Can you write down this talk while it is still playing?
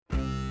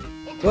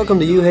Welcome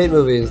to You Hate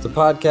Movies, the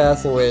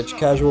podcast in which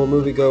casual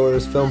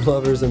moviegoers, film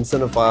lovers, and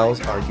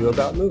cinephiles argue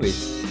about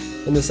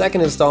movies. In the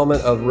second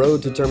installment of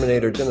Road to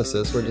Terminator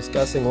Genisys, we're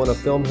discussing one of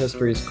film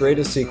history's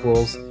greatest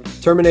sequels,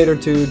 Terminator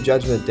 2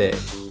 Judgment Day.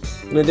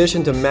 In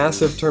addition to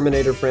massive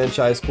Terminator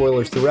franchise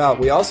spoilers throughout,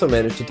 we also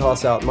managed to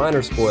toss out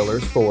minor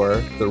spoilers for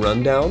The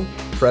Rundown,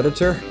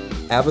 Predator,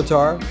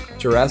 Avatar,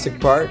 Jurassic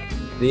Park,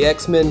 the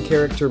X-Men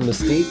character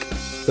Mystique,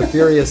 the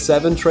Furious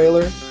 7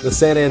 trailer, the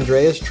San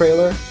Andreas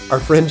trailer, our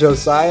friend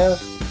Josiah,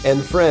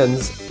 and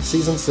Friends,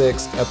 Season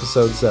 6,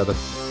 Episode 7.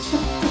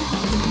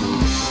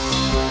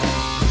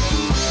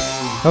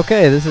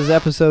 Okay, this is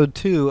Episode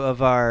 2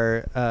 of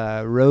our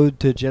Road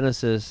to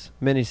Genisys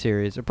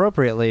miniseries,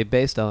 appropriately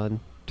based on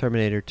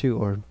Terminator 2,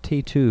 or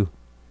T2,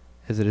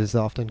 as it is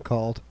often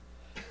called.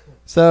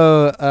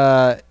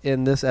 So,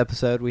 in this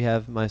episode, we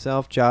have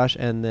myself, Josh,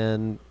 and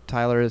then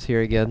Tyler is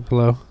here again.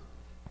 Hello.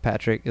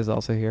 Patrick is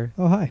also here.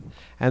 Oh, hi.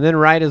 And then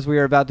right as we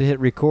were about to hit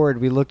record,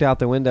 we looked out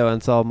the window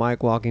and saw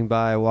Mike walking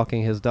by,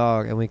 walking his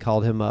dog, and we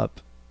called him up.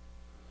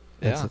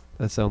 Yeah.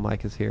 And so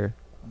Mike is here.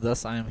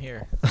 Thus I am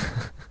here.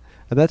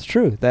 And that's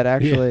true. That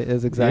actually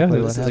is exactly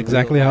what this is happened.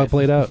 exactly how it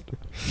played out.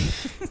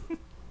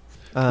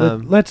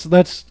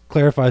 Let's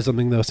clarify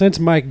something, though. Since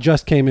Mike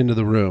just came into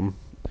the room,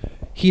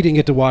 he didn't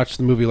get to watch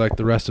the movie like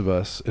the rest of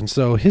us, and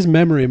so his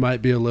memory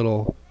might be a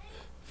little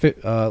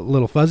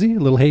fuzzy, a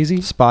little hazy.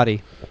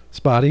 Spotty.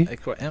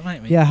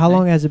 Yeah, how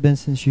long has it been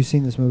since you've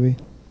seen this movie?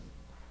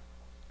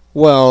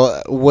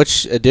 Well,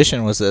 which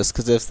edition was this?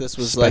 Because if this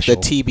was Special.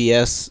 like the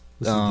TBS...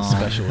 This is the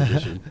special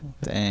edition.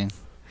 Dang.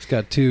 It's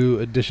got 2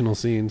 additional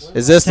scenes.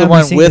 Is this the Have we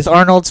one seen with this-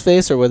 Arnold's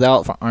face or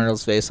without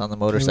Arnold's face on the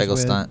motorcycle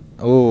with. stunt?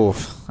 Oh,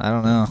 I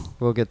don't know.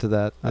 We'll get to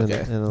that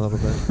Okay. in a little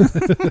bit.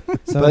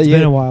 So But it's you-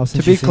 been a while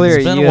since to be you've seen clear, this.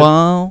 It's been you a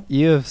while.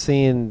 You have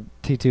seen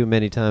T2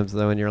 many times,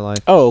 though, in your life.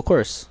 Oh, of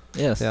course.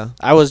 Yes. Yeah.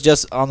 I was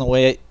just on the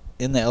way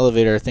in the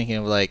elevator thinking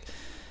of like,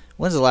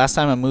 when's the last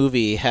time a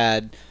movie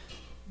had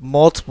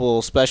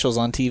multiple specials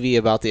on TV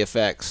about the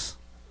effects?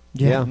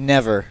 Yeah.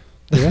 Never.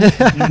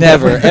 Yeah.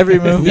 Never. Every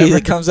movie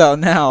that comes out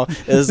now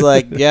is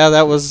like, yeah,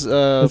 that was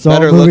It's all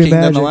better movie looking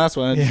than the magic. last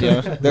one. Yeah. You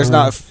know, there's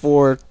not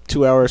 4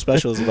 2-hour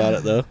specials about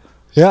it though.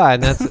 Yeah,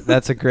 and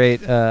that's a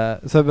great.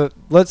 But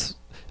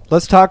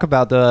let's talk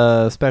about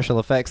the special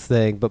effects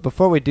thing. But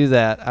before we do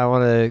that, I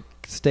want to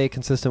stay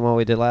consistent with what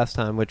we did last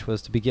time, which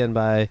was to begin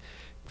by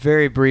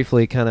very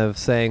briefly kind of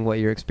saying what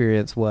your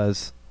experience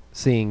was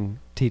seeing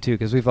T2,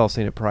 because we've all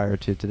seen it prior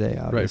to today,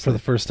 obviously. Right, for the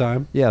first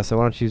time. Yeah, so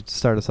why don't you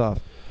start us off,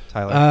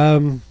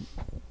 Tyler?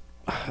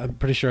 I'm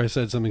pretty sure I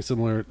said something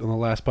similar on the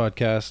last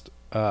podcast.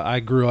 I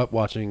grew up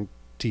watching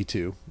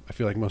T2. I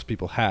feel like most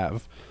people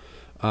have.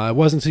 I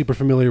wasn't super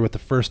familiar with the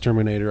first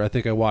Terminator. I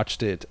think I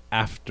watched it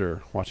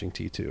after watching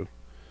T2.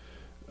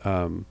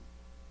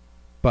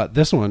 But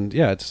this one,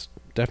 yeah, it's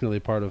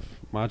definitely part of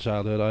my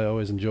childhood. I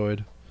always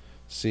enjoyed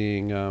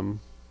seeing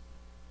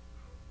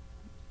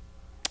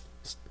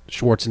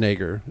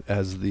Schwarzenegger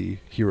as the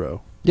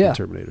hero in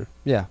Terminator.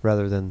 Yeah,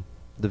 rather than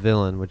the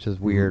villain, which is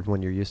weird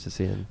when you're used to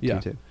seeing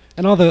T2.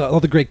 And all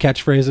the great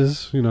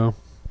catchphrases, you know.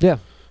 Yeah.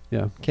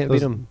 Yeah. Can't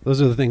those, beat 'em.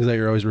 Those are the things that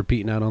you're always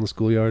repeating out on the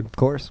schoolyard. Of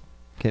course.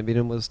 Can't beat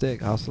him with a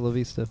stick. Hasta la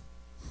vista.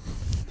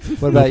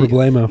 What No about you?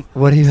 problemo.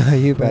 What about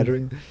you,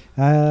 Patrick?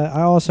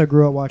 I also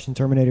grew up watching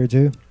Terminator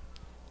 2.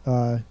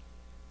 I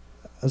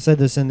said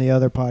this in the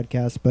other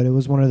podcast, but it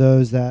was one of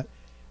those that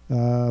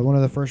one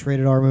of the first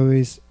rated R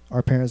movies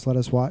our parents let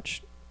us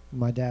watch.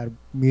 My dad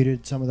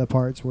muted some of the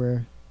parts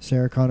where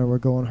Sarah Connor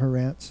would go on her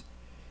rants.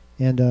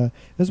 And it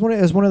was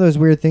one of those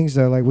weird things,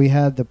 though. Like, we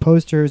had the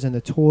posters and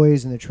the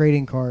toys and the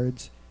trading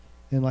cards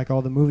and, like,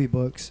 all the movie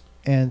books.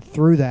 And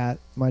through that,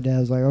 my dad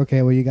was like,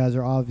 okay, well, you guys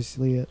are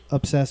obviously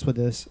obsessed with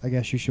this. I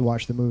guess you should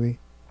watch the movie.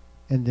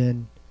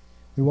 And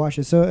we watched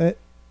it. So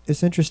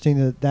it's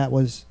interesting that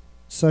was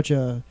such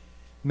a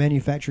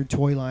manufactured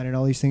toy line and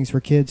all these things for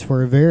kids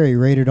for a very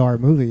rated R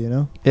movie, you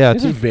know? Yeah,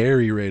 It's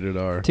very rated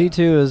R. T2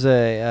 is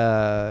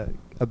a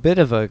bit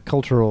of a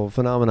cultural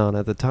phenomenon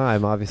at the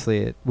time.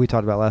 Obviously, we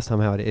talked about last time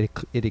how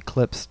it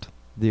eclipsed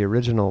the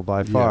original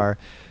by far.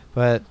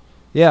 But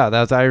yeah,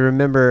 I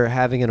remember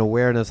having an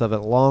awareness of it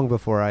long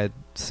before I had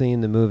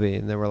seen the movie,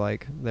 and there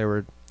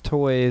were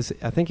toys.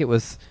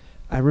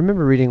 I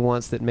remember reading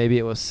once that maybe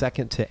it was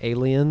second to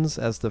Aliens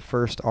as the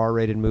first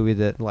R-rated movie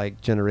that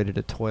like generated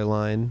a toy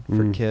line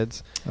for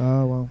kids.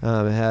 Oh,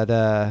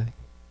 wow.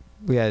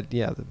 We had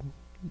the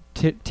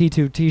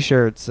T2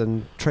 T-shirts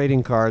and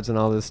trading cards and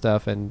all this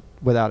stuff, and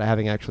without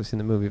having actually seen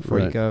the movie before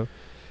you go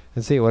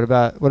and see. What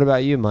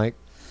about you, Mike?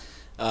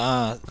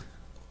 I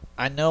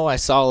know I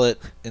saw it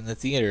in the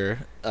theater,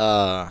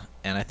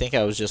 and I think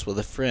I was just with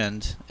a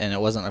friend, and it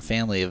wasn't a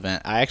family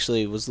event. I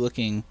actually was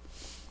looking,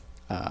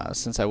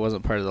 since I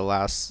wasn't part of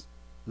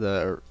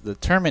the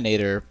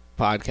Terminator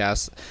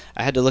podcast,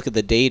 I had to look at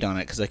the date on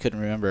it because I couldn't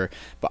remember.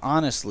 But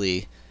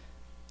honestly,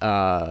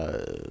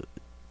 all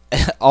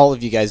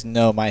of you guys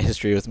know my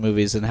history with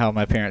movies and how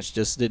my parents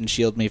just didn't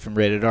shield me from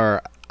rated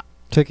R.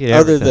 Took you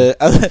other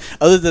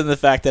everything. than the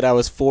fact that I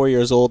was 4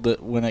 years old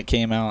when it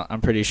came out,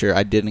 I'm pretty sure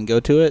I didn't go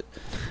to it.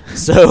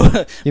 So,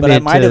 You but I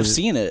mean might to have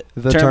seen it.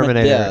 the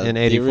Terminator in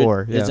the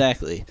 '84. Yeah.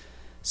 Exactly.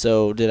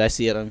 So did I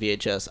see it on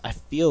VHS? I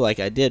feel like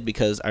I did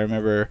because I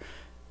remember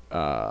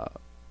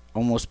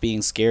almost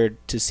being scared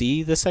to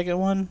see the second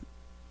one,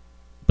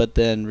 but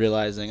then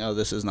realizing, oh,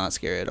 this is not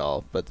scary at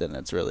all. But then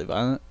it's really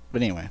violent.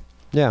 But anyway.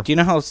 Yeah. Do you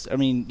know how? I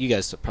mean, you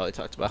guys probably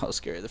talked about how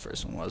scary the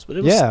first one was, but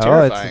it was Yeah,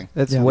 terrifying.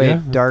 it's Yeah. way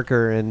Yeah.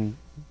 darker, and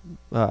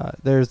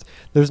there's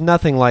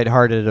nothing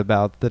lighthearted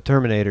about the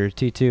Terminator.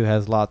 T2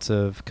 has lots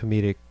of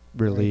comedic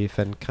relief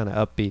and kind of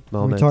upbeat We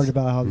moments. talked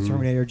about how the Mm.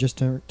 Terminator just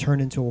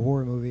turned into a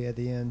horror movie at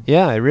the end.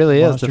 Yeah, it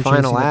really is. Monster The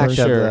final chasing the act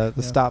person. of Sure.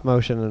 the Yeah. stop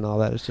motion and all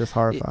that is just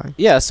horrifying.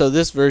 Yeah, so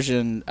this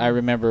version, I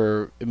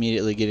remember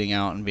immediately getting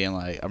out and being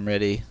like, I'm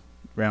ready,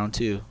 round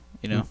 2,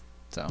 you know?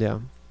 So, Yeah.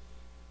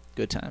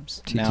 good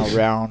times. T2. Now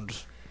round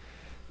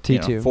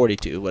T2.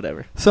 42,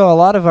 whatever. So a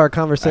lot of our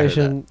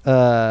conversation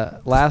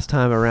last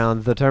time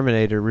around the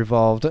Terminator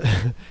revolved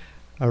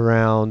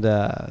around.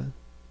 Let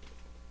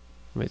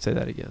me say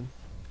that again.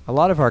 A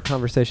lot of our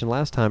conversation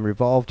last time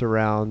revolved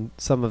around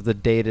some of the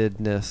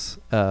datedness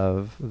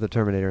of the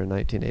Terminator in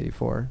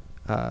 1984.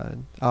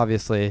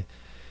 Obviously,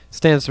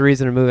 stands to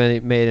reason a movie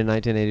made in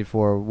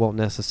 1984 won't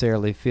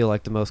necessarily feel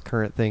like the most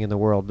current thing in the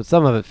world, but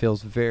some of it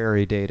feels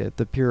very dated.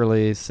 The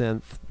purely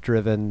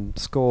synth-driven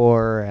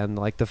score and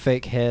like the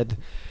fake head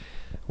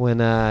when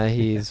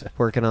he's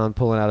working on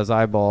pulling out his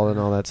eyeball and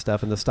all that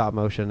stuff, and the stop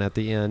motion at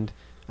the end.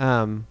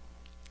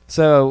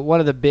 So one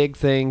of the big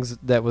things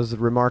that was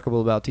remarkable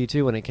about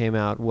T2 when it came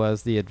out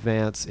was the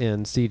advance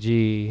in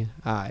CGI.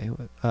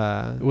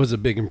 It was a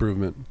big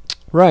improvement.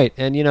 Right,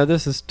 and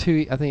this is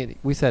I think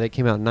we said it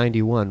came out in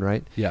 91,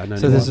 right? Yeah, 91.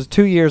 So this is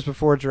 2 years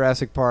before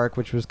Jurassic Park,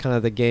 which was kind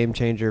of the game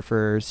changer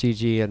for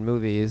CG and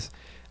movies.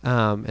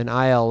 And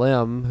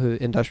ILM,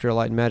 Industrial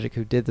Light and Magic,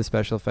 who did the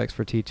special effects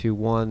for T2,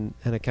 won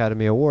an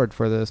Academy Award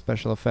for the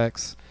special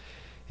effects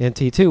in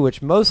T2,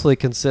 which mostly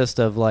consist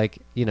of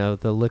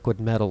the liquid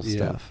metal Yeah.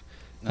 stuff.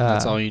 And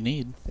that's all you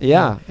need.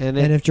 Yeah, and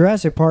if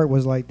Jurassic Park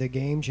was like the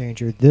game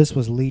changer, this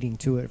was leading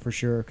to it for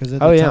sure. Because at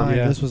the Oh, yeah. time,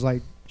 Yeah. this was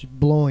like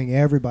blowing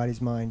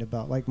everybody's mind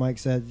about, like Mike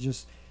said,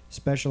 just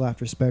special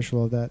after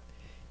special of that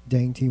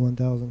dang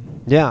T-1000.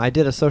 Yeah, I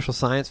did a social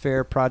science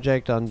fair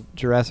project on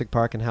Jurassic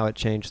Park and how it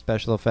changed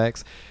special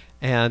effects.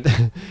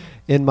 And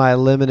in my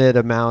limited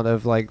amount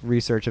of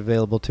research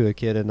available to a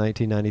kid in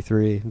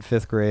 1993 in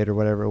 5th grade or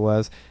whatever it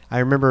was, I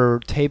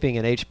remember taping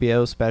an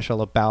HBO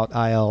special about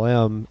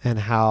ILM and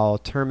how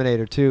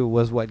Terminator 2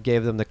 was what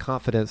gave them the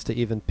confidence to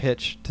even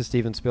pitch to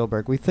Steven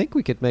Spielberg, we think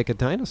we could make a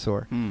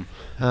dinosaur.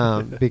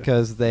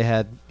 Because they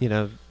had,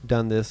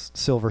 done this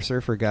Silver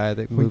Surfer guy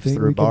that moves we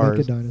through can make bars.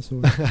 a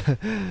dinosaur.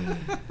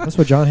 That's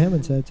what John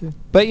Hammond said too.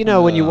 But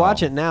when you No.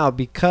 watch it now,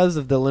 because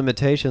of the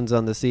limitations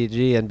on the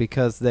CG and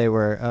because they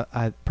were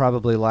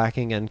probably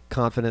lacking in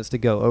confidence to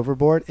go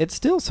overboard, it's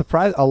still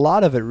surprising. A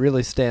lot of it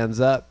really stands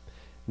up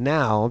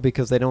now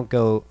because they don't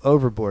go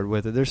overboard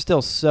with it. There's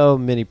still so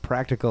many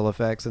practical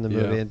effects in the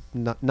movie, Yeah.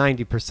 and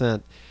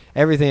 90%,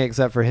 everything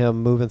except for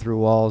him moving through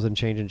walls and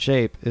changing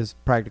shape is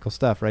practical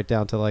stuff, right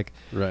down to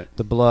Right.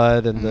 the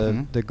blood and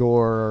Mhm. the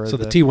gore. Or So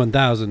the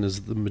T-1000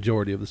 is the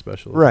majority of the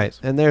special Right, effects.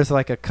 and there's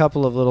a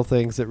couple of little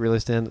things that really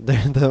stand.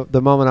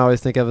 The moment I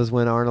always think of is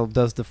when Arnold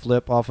does the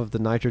flip off of the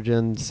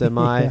nitrogen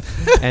semi,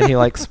 and he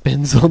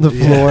spins on the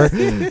floor.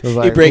 It was He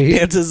like- break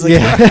dances.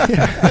 Yeah.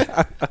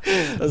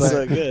 That's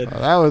so good. Oh,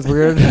 that was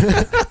weird.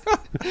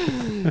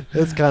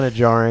 It's kind of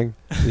jarring.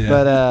 Yeah.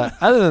 But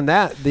other than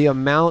that, the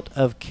amount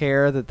of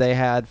care that they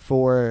had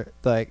for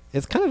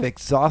it's kind of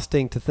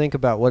exhausting to think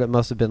about what it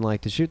must have been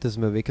like to shoot this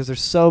movie because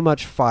there's so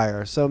much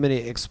fire, so many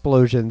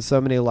explosions, so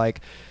many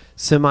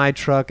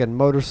semi-truck and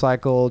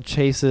motorcycle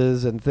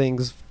chases and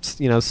things,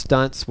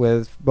 stunts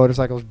with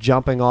motorcycles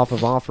jumping off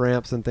of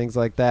off-ramps and things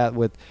like that,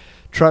 with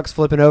trucks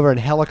flipping over and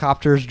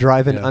helicopters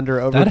driving Yeah. under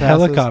overpasses. That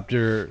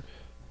helicopter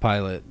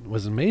pilot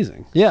was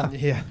amazing. Yeah.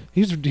 Yeah.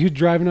 He was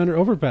driving under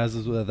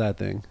overpasses with that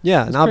thing.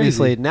 Yeah, It's and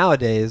obviously crazy.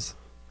 nowadays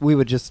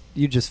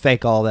you just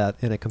fake all that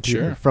in a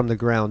computer Sure. from the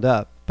ground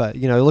up. But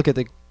look at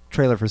the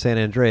trailer for San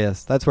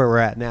Andreas. That's where we're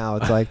at now.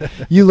 It's like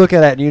you look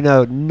at it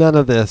and none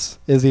of this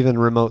is even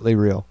remotely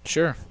real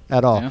Sure.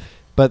 at all. Yeah.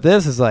 But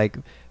this is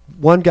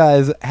one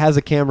guy has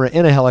a camera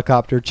in a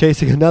helicopter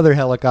chasing another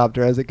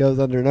helicopter as it goes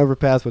under an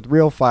overpass with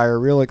real fire,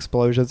 real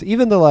explosions.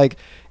 Even the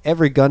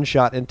every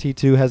gunshot in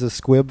T2 has a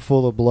squib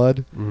full of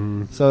blood.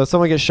 So if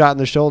someone gets shot in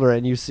the shoulder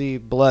and you see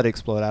blood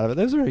explode out of it,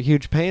 those are a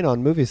huge pain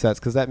on movie sets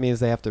because that means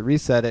they have to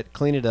reset it,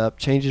 clean it up,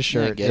 change his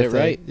shirt. get if it they-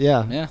 right.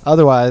 Yeah. Yeah.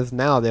 Otherwise,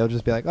 now they'll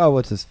just be like, oh,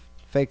 what's this?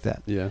 Fake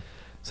that. Yeah.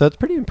 So it's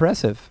pretty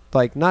impressive.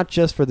 Not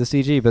just for the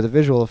CG, but the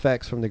visual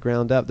effects from the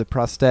ground up, the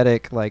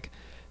prosthetic,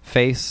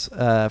 face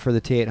for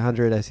the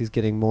T-800 as he's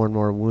getting more and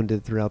more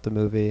wounded throughout the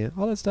movie.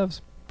 All that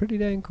stuff's pretty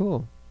dang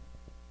cool.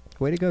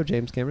 Way to go,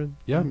 James Cameron.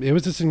 Yeah, it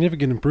was a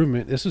significant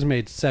improvement. This was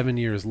made 7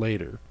 years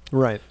later.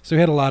 Right. So he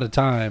had a lot of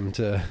time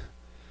to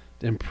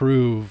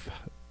improve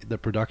the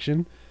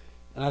production.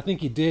 And I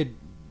think he did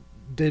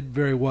did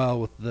very well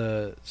with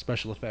the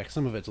special effects.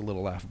 Some of it's a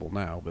little laughable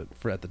now, but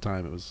for at the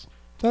time it was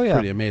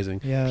pretty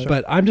amazing. Yeah.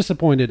 But I'm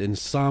disappointed in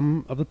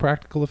some of the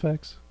practical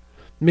effects.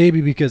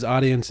 Maybe because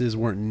audiences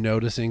weren't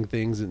noticing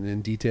things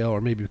in detail, or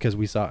maybe because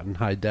we saw it in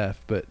high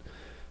def, but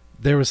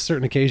there was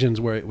certain occasions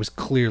where it was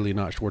clearly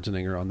not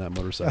Schwarzenegger on that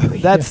motorcycle.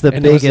 That's the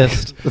And it was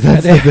biggest. like-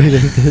 That's the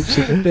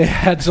biggest. They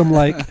had some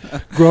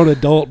grown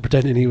adult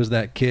pretending he was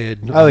that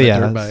kid. Oh on the yeah,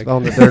 dirt bike.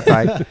 on the dirt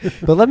bike.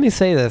 But let me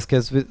say this,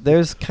 because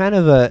there's kind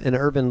of an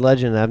urban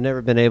legend. I've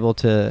never been able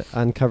to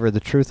uncover the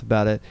truth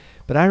about it.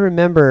 But I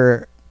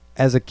remember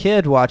as a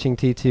kid watching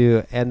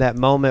T2, and that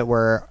moment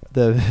where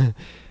the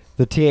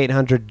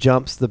T800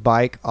 jumps the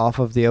bike off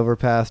of the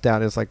overpass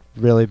down. It's like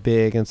really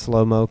big and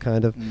slow mo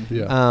kind of.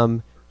 Yeah.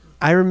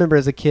 I remember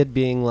as a kid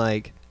being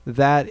like,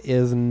 that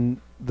is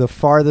the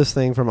farthest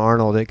thing from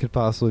Arnold it could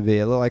possibly be.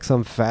 It looked like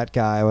some fat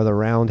guy with a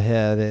round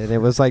head, and it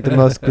was like the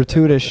most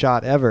gratuitous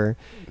shot ever.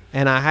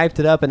 And I hyped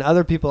it up, and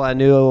other people I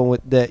knew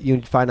that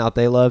you'd find out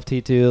they love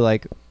T2,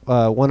 like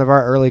one of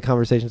our early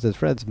conversations as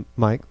friends,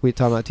 Mike, we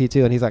talked about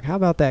T2, and he's like, how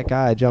about that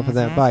guy jumping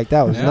that bike?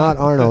 That was not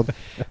Arnold.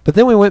 But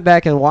then we went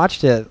back and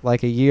watched it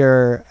like a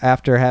year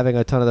after having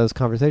a ton of those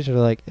conversations.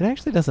 We're like, it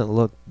actually doesn't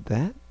look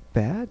that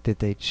bad. Did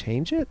they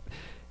change it?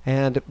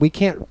 And we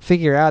can't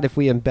figure out if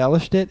we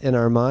embellished it in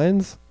our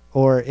minds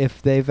or if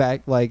they've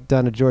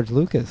done a George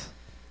Lucas.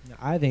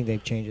 I think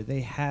they've changed it. They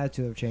had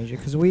to have changed it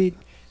because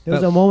there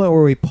was a moment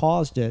where we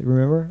paused it.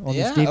 Remember on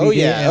this DVD? Oh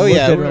yeah. And We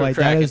we're were like,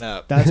 cracking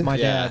up. That's my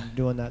Yeah. dad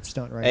doing that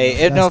stunt right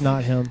Hey, now. no, That's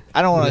not him.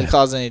 I don't want to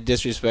cause any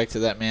disrespect to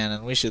that man,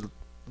 and we should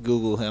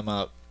Google him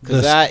up. Because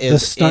The that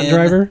is stunt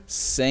driver?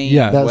 insane.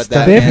 Yeah, what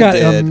that they've man got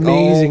did.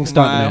 amazing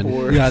Oh, my stuntmen.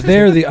 word. Yeah,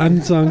 they're the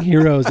unsung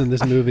heroes in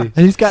this movie.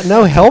 And he's got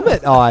no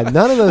helmet on.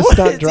 None of those What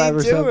stunt is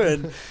drivers he have.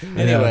 doing?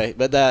 Anyway,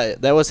 but that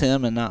was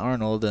him and not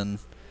Arnold, and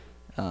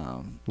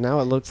Now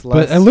it looks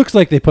less. But it looks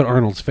like they put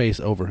Arnold's face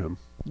over him.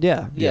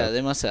 yeah. yeah,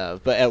 they must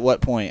have. But at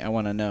what point? I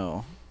want to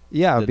know.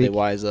 Yeah. Did they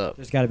wise up?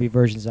 There's got to be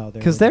versions out there.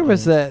 Because there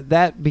was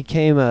that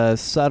became a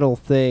subtle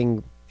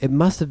thing. It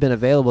must have been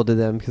available to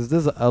them because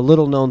this is a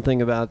little known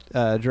thing about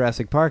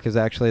Jurassic Park is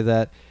actually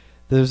that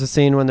there's a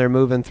scene when they're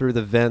moving through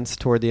the vents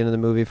toward the end of the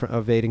movie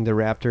evading the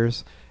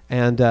raptors.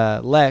 And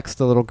Lex,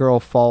 the little girl,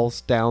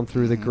 falls down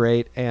through the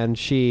grate, and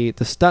the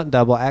stunt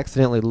double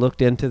accidentally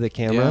looked into the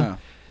camera. Yeah.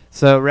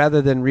 So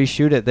rather than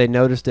reshoot it, they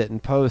noticed it in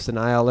post, and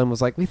ILM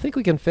was like, we think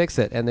we can fix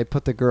it. And they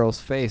put the girl's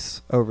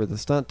face over the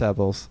stunt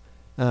doubles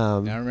I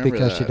remember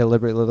because she that.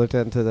 deliberately looked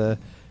into the...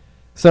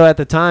 So at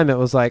the time, it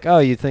was like, oh,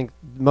 you think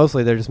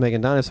mostly they're just making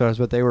dinosaurs,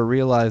 but they were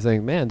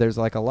realizing, man, there's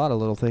like a lot of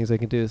little things they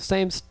can do.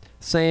 Same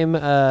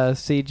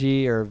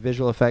CG or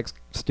visual effects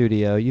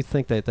studio. You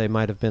think that they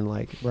might have been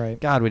like, Right.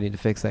 God, we need to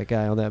fix that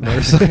guy on that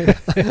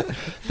motorcycle.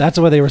 That's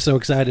why they were so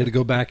excited to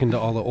go back into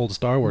all the old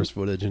Star Wars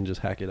footage and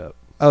just hack it up.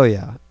 Oh,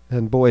 yeah.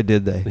 And boy,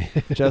 did they.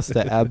 Just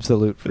the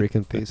absolute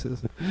freaking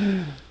pieces.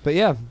 But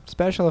yeah,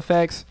 special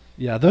effects.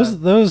 Yeah, those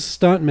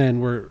stuntmen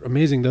were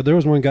amazing, though. There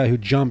was one guy who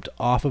jumped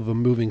off of a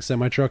moving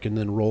semi-truck and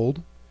then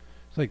rolled.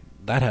 It's like,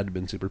 that had to have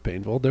been super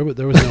painful. There was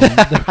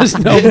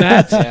no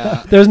mats.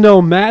 Yeah. There's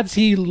no mats.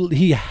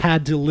 He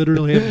had to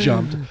literally have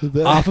jumped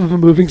off of a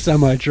moving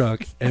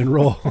semi-truck and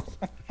roll.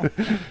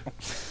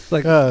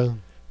 Like,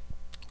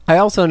 I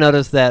also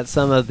noticed that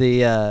some of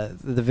the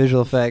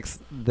visual effects,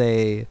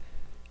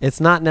 it's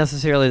not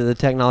necessarily that the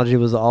technology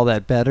was all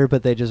that better,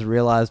 but they just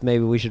realized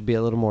maybe we should be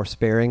a little more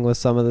sparing with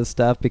some of this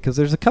stuff because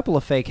there's a couple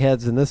of fake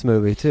heads in this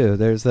movie too.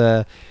 There's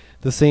the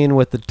scene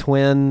with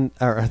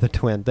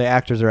the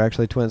actors are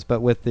actually twins,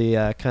 but with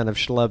the kind of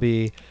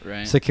schlubby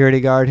Right. security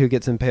guard who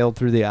gets impaled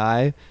through the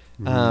eye.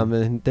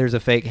 And there's a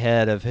fake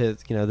head of his,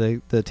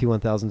 the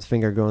T-1000's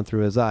finger going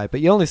through his eye, but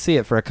you only see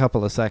it for a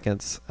couple of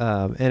seconds,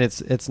 and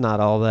it's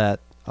not all that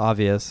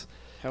obvious.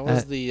 How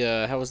was the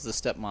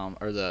stepmom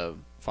or the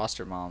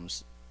foster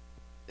mom's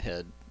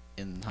head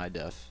in high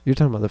def? You're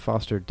talking about the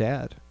foster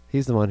dad.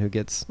 He's the one who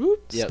gets Yep,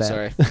 stabbed.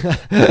 sorry.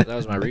 That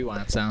was my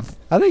rewind sound.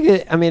 I think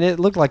it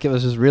looked like it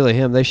was just really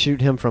him. They shoot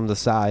him from the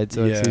side,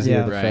 so it's Yeah. easier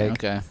Yeah. to Right.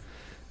 fake.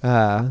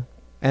 Okay.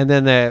 And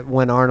then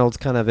when Arnold's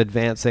kind of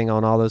advancing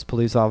on all those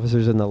police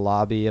officers in the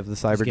lobby of the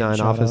getting Cyberdyne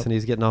shot office, up. and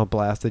he's getting all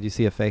blasted, you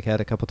see a fake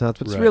head a couple times.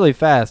 But it's Right. really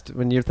fast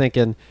when you're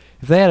thinking,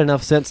 if they had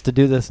enough sense to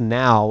do this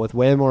now with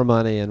way more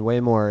money and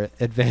way more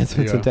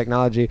advancements in Yeah.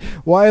 technology,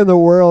 why in the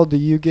world do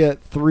you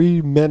get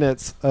 3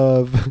 minutes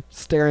of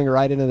staring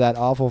right into that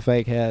awful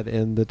fake head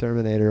in the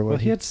Terminator? well,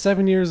 he had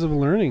 7 years of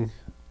learning.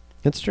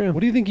 It's true. What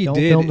do you think he Don't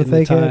did film the in the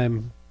fake head.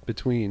 time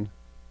between?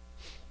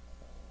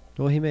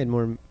 Well, he made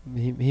more.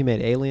 He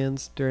made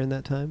Aliens during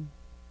that time.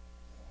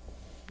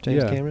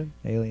 James Yeah. Cameron.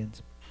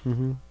 Aliens.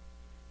 Mm-hmm.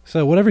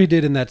 So whatever he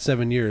did in that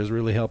 7 years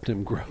really helped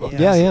him grow.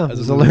 Yeah, yeah.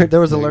 as There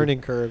was a movie.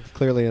 learning curve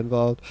clearly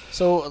involved.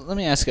 So let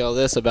me ask you all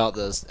this about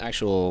the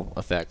actual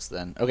effects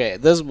then. Okay,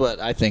 this is what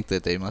I think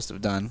that they must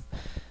have done.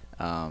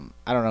 I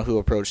don't know who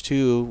approached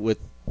who with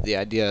the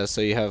idea.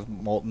 So you have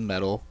molten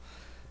metal,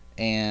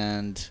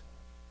 and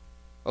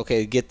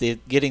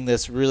getting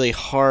this really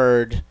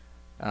hard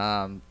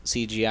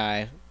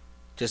CGI,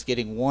 just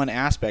getting one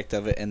aspect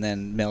of it and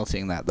then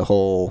melting the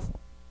whole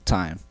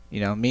time.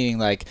 Meaning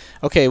like,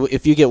 okay,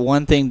 if you get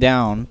one thing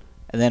down,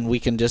 and then we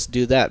can just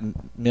do that,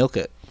 milk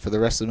it for the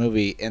rest of the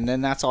movie, and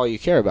then that's all you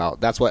care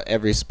about. That's what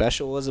every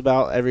special is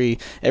about. Every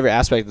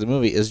aspect of the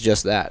movie is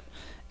just that.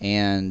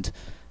 And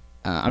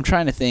I'm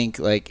trying to think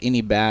like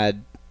any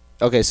bad.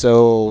 Okay,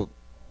 so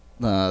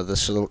the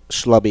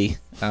schlubby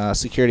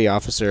security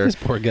officer. This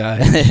poor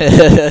guy.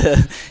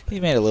 He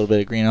made a little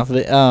bit of green off of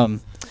it.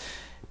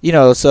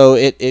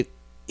 So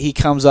he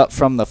comes up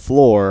from the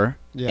floor.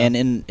 Yeah.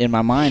 And in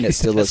my mind, it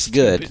still looks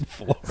good.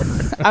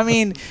 I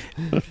mean,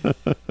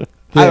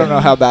 I don't know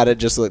how bad it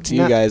just looked to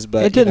you guys,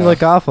 but it didn't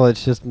look awful.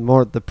 It's just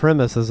more the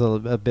premise is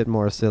a bit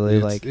more silly.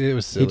 It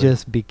was silly. He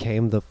just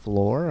became the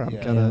floor.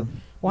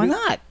 Why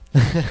not?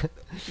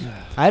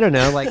 I don't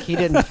know. Like he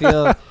didn't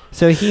feel.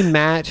 So he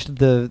matched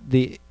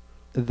the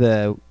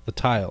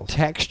tiles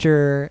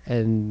texture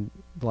and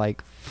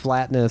like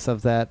flatness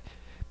of that.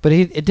 But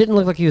it didn't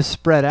look like he was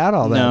spread out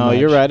all that much. No,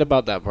 you're right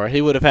about that part.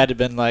 He would have had to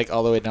been like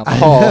all the way down the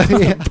hall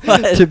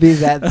to be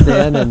that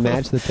thin and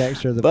match the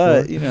texture of the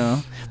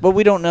floor. But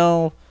we don't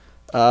know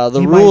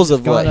the rules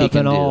of what he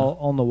can do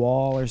on the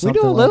wall or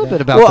something. We know a little bit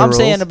about. Well, the I'm rules.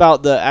 saying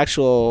about the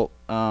actual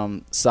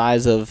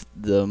size of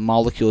the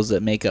molecules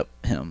that make up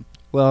him.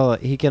 Well,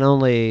 he can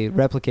only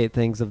replicate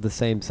things of the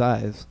same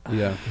size.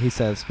 Yeah, he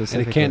says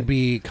specifically. And it can't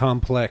be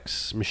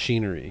complex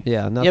machinery.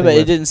 Yeah, nothing. Yeah, but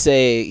it didn't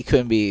say it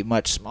couldn't be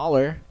much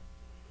smaller.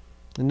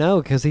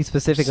 No, because he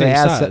specifically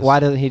asked,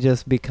 why doesn't he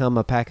just become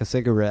a pack of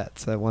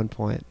cigarettes at one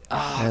point?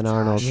 And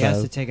Arnold he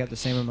has to take up the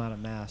same amount of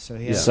mass. So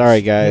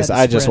sorry, guys,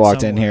 I just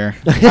walked in here.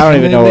 I don't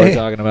even know what we're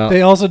talking about.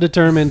 They also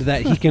determined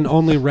that he can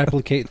only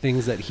replicate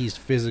things that he's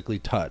physically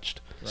touched.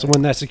 Right. So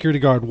when that security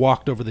guard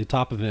walked over the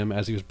top of him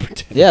as he was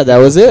pretending, that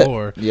was it.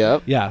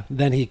 Yep. Yeah,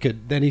 then he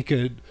could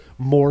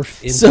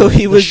morph into. So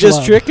he was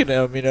just tricking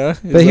him,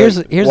 But here's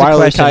a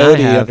question I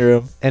have, under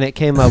him. And it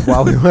came up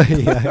while we were.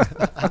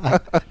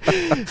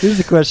 Here's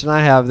a question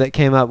I have that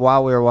came up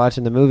while we were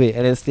watching the movie,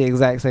 and it's the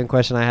exact same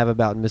question I have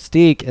about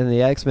Mystique in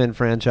the X-Men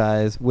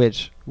franchise,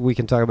 which we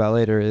can talk about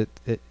later.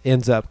 It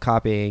ends up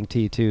copying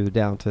T2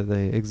 down to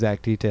the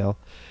exact detail.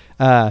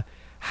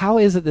 How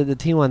is it that the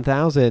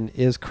T-1000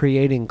 is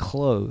creating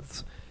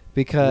clothes?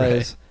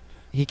 Because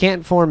he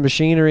can't form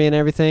machinery and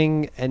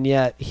everything, and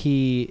yet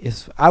he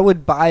is. I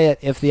would buy it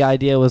if the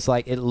idea was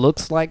like it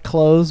looks like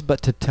clothes,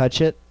 but to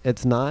touch it,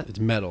 it's not. It's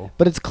metal.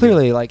 But it's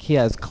clearly like he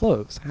has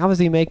clothes. How is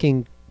he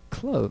making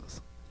clothes?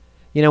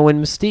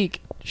 When Mystique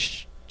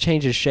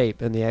changes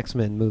shape in the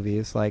X-Men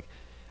movies, like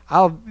she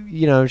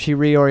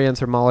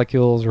reorients her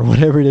molecules or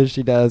whatever it is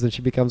she does, and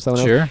she becomes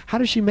someone else. How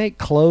does she make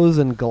clothes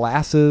and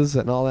glasses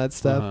and all that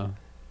stuff?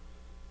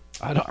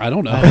 I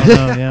don't know.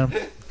 Yeah.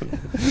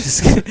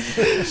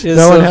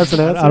 No one has an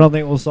answer. I don't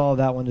think we'll solve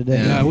that one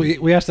today. Yeah,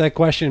 we asked that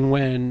question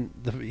when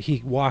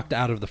he walked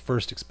out of the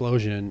first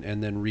explosion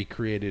and then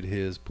recreated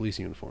his police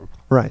uniform.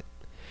 Right.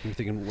 I'm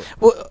thinking.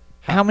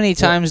 How many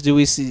times do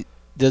you see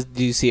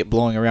it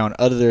blowing around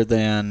other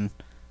than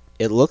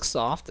it looks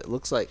soft? It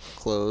looks like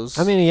clothes.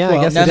 I mean, I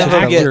guess the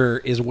actor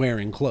is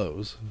wearing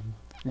clothes.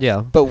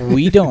 Yeah, but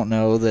we don't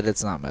know that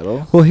it's not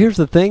metal. Well, here's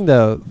the thing,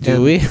 though.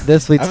 Do we?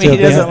 This leads he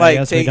doesn't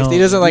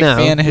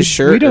fan his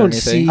shirt. We don't or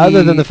anything. see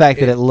other than the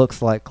fact that it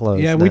looks like clothes.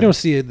 Yeah, we don't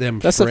see them.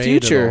 That's the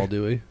future. At all,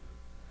 do we?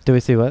 Do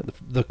we see what?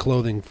 The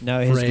clothing. No,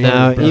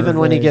 even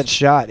when he gets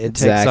shot, it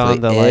takes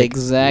on the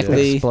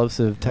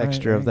explosive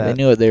texture of that. They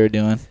knew what they were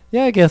doing.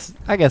 Yeah, I guess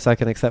I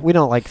can accept. We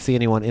don't see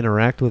anyone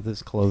interact with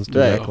his clothes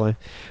directly,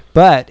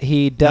 but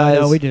he does.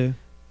 No, we do,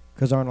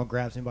 because Arnold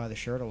grabs him by the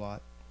shirt a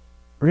lot.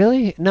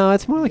 Really? No,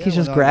 it's more like he's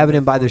just grabbing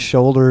him by the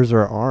shoulders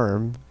or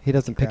arm. He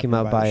doesn't pick him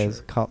up by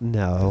his collar.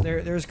 No.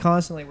 There's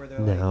constantly where they're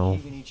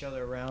heaving each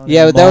other around.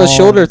 Yeah, but that was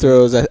shoulder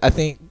throws. I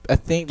think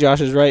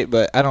Josh is right,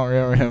 but I don't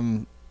remember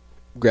him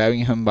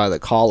grabbing him by the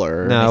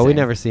collar. No, anything. we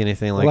never see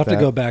anything like that. We'll have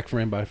to go back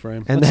frame by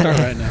frame. And Let's start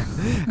right now.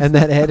 And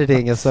that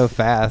editing is so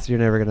fast, you're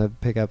never going to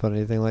pick up on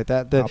anything like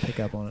that. I'll pick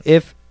up on it.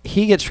 If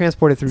he gets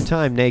transported through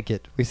time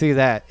naked, we see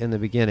that in the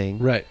beginning.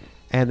 Right.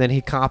 And then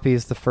he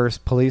copies the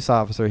first police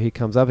officer he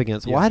comes up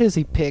against. Yeah. Why does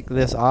he pick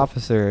this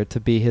officer to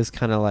be his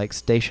kind of like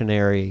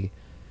stationary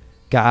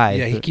guy?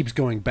 Yeah, he keeps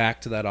going back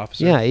to that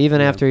officer. Yeah,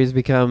 even after he's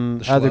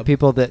become other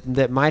people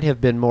that might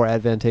have been more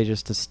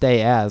advantageous to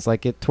stay as.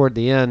 Like toward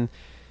the end,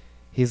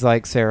 he's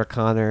like Sarah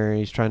Connor, and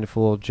he's trying to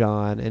fool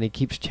John, and he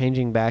keeps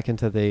changing back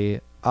into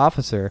the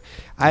officer.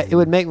 It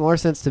would make more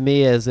sense to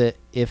me as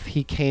if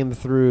he came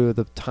through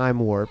the time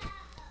warp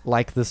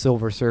like the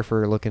Silver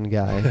Surfer looking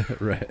guy.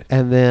 Right.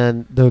 And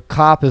then the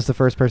cop is the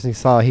first person he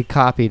saw. He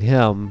copied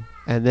him,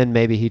 and then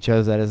maybe he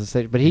chose that as a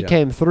stage. But he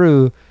came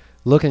through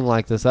looking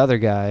like this other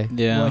guy.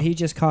 Yeah. Well, he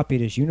just copied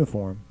his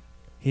uniform.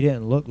 He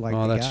didn't look like the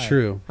guy. Oh, that's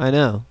true. I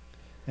know.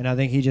 And I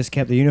think he just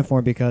kept the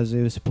uniform because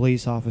it was a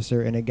police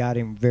officer, and it got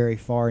him very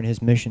far in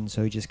his mission,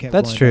 so he just kept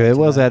That's going true. back It to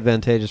was that.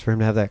 advantageous for him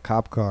to have that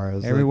cop car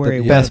as everywhere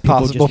the he best went,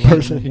 possible people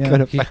just person let he him- could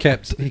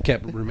have He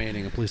kept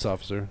remaining a police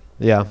officer.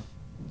 Yeah.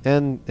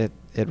 And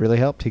it really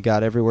helped. He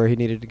got everywhere he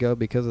needed to go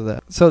because of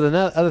that. So the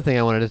other thing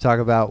I wanted to talk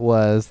about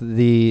was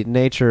the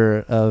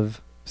nature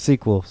of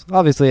sequels.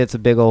 Obviously, it's a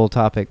big old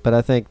topic, but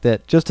I think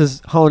that just to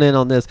hone in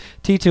on this,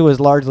 T2 is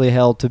largely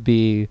held to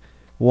be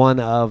one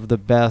of the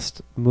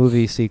best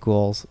movie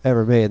sequels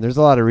ever made. And there's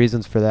a lot of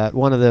reasons for that.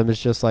 One of them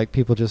is just like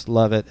people just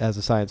love it as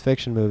a science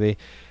fiction movie.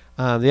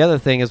 The other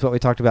thing is what we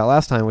talked about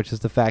last time, which is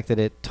the fact that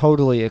it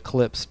totally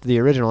eclipsed the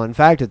original. In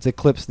fact, it's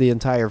eclipsed the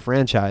entire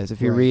franchise.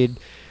 If you read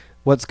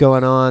what's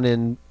going on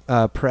in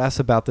press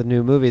about the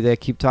new movie, they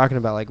keep talking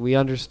about, like, we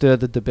understood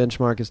that the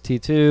benchmark is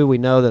T2. We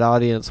know that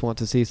audience want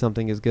to see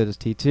something as good as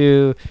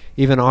T2.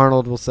 Even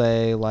Arnold will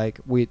say, like,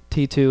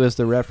 T2 is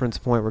the reference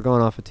point. We're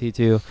going off of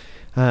T2.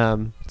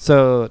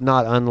 So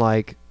not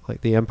unlike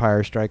like The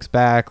Empire Strikes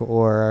Back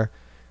or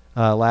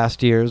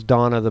last year's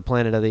Dawn of the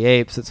Planet of the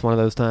Apes. It's one of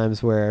those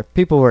times where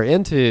people were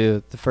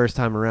into the first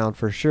time around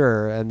for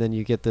sure, and then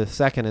you get the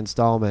second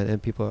installment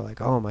and people are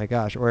like, oh my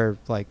gosh. Or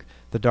like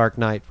The Dark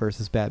Knight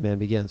versus Batman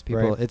Begins.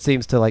 People, it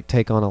seems to like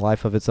take on a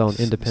life of its own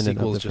independent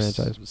of the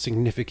franchise.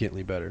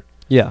 Significantly better.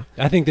 Yeah.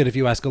 I think that if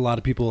you ask a lot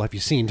of people, have you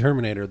seen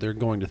Terminator, they're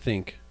going to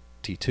think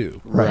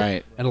T2.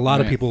 Right. And a lot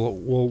of people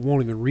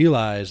won't even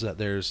realize that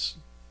there's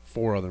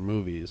 4 other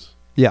movies.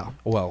 Yeah.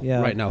 Well,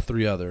 right now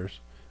 3 others.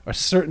 Or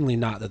certainly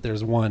not that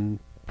there's one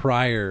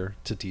prior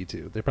to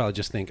T2. They probably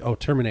just think, oh,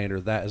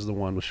 Terminator, that is the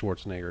one with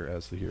Schwarzenegger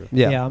as the hero.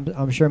 Yeah,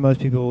 I'm sure most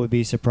people would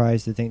be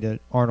surprised to think that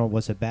Arnold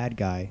was a bad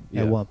guy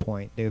at one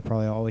point. They would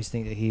probably always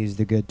think that he's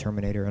the good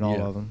Terminator in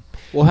all of them.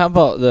 Well, how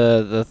about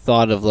the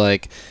thought of,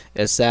 like,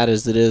 as sad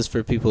as it is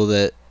for people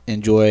that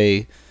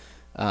enjoy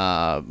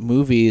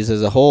movies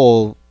as a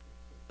whole,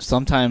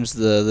 sometimes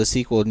the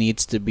sequel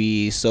needs to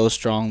be so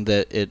strong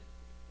that it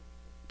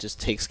just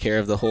takes care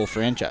of the whole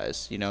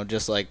franchise. You know,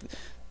 just like,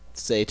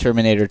 say,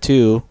 Terminator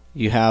 2,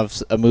 you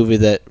have a movie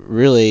that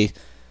really,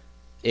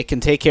 it can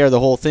take care of the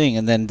whole thing,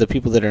 and then the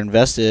people that are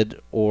invested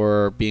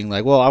or being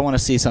like, well, I want to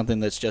see something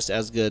that's just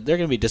as good, they're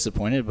going to be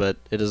disappointed, but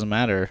it doesn't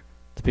matter.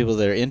 The people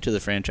that are into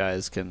the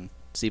franchise can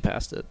see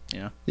past it,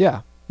 you know?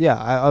 Yeah.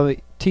 Yeah.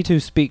 T2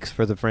 speaks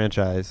for the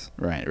franchise.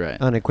 Right.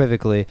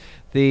 Unequivocally.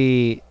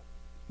 The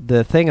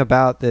thing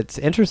about that's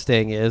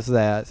interesting is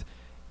that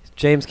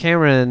James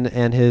Cameron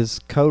and his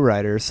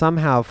co-writers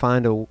somehow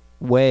find a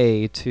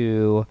way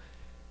to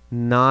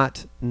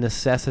not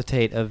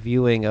necessitate a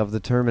viewing of the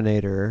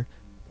Terminator,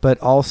 but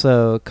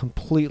also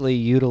completely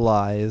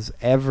utilize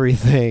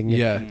everything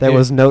that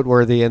was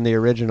noteworthy in the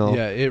original.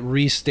 Yeah, it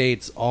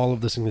restates all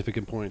of the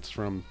significant points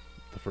from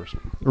the first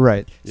one.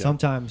 Right. Yeah.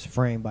 Sometimes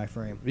frame by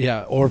frame.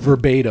 Yeah, or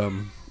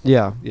verbatim.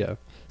 Yeah. Yeah.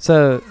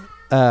 So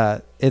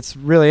it's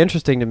really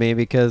interesting to me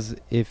because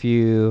if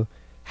you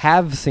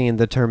have seen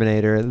the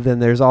Terminator, then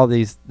there's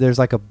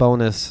like a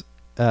bonus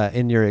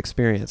in your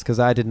experience, because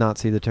I did not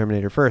see the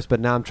Terminator first, but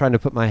now I'm trying to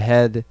put my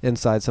head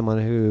inside someone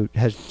who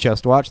has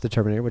just watched the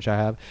Terminator, which I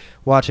have.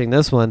 Watching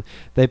this one,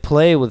 they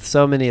play with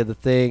so many of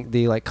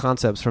the like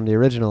concepts from the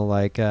original.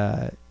 Like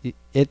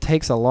it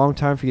takes a long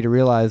time for you to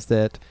realize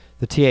that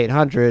the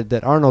T-800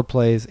 that Arnold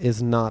plays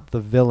is not the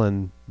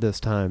villain this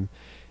time.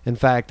 In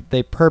fact,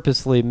 they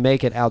purposely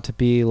make it out to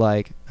be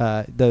like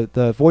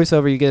the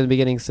voiceover you get in the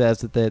beginning says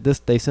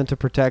that they sent a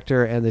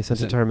Protector and they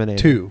sent a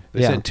Terminator. 2.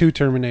 They sent 2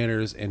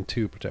 Terminators and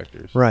 2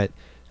 Protectors. Right.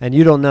 And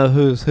you don't know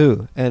who's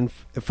who. And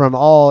from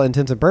all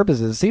intents and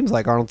purposes, it seems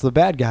like Arnold's the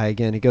bad guy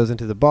again. He goes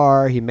into the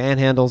bar. He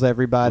manhandles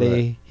everybody.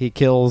 Right. He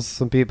kills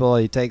some people.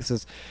 He takes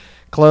his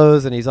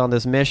clothes and he's on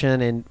this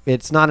mission, and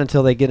it's not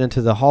until they get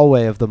into the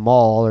hallway of the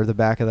mall or the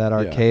back of that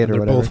arcade or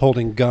whatever. They're both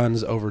holding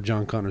guns over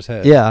John Connor's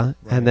head. Yeah, right.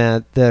 And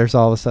then there's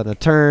all of a sudden a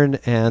turn,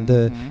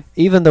 and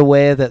even the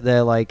way that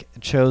they like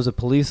chose a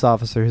police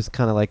officer who's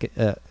kind of like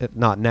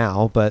not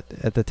now, but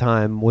at the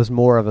time was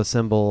more of a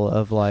symbol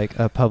of like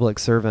a public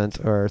servant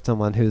or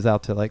someone who's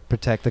out to like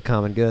protect the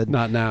common good.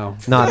 Not now.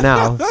 Not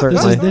now,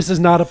 certainly. This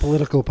is not a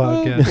political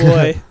podcast. Oh,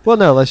 boy. Well,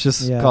 no, let's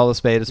just call a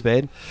spade a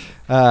spade.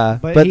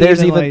 But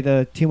there's even like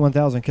the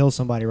T-1000 kills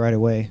somebody right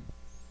away.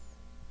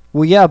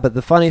 Well, yeah, but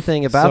the funny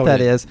thing about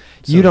that is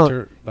you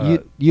don't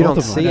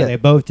see it. They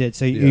both did,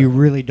 so you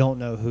really don't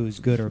know who's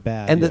good or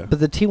bad. And but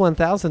the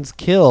T-1000's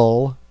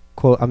kill,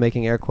 quote, I'm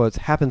making air quotes,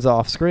 happens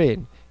off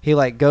screen. He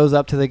like goes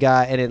up to the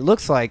guy, and it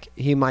looks like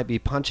he might be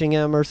punching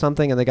him or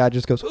something, and the guy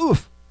just goes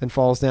oof and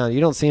falls down.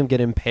 You don't see him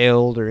get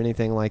impaled or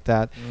anything like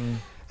that.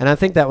 And I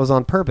think that was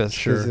on purpose.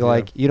 Sure.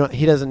 Like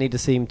he doesn't need to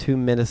seem too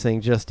menacing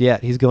just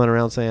yet. He's going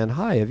around saying,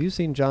 "Hi, have you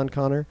seen John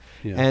Connor?"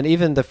 Yeah. And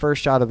even the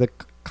first shot of the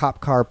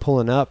cop car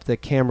pulling up, the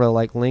camera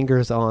like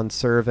lingers on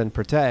serve and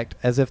protect,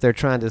 as if they're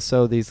trying to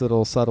sow these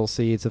little subtle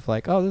seeds of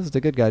like, "Oh, this is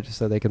the good guy," just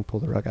so they can pull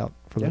the rug out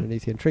from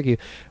underneath you and trick you,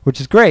 which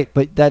is great.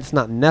 But that's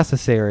not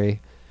necessary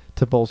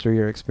to bolster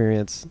your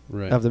experience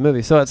of the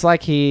movie. So it's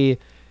like he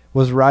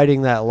was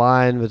writing that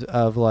line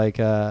of like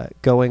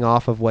going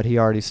off of what he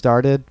already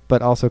started, but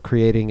also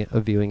creating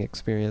a viewing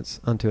experience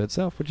unto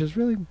itself, which is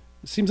really...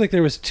 It seems like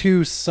there was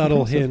 2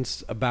 subtle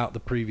hints about the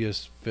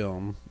previous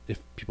film, if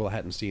people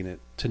hadn't seen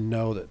it, to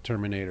know that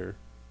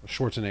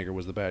Schwarzenegger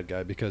was the bad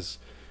guy, because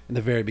in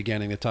the very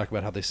beginning they talk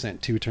about how they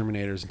sent 2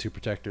 Terminators and 2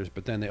 Protectors,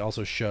 but then they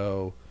also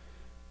show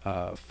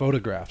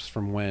photographs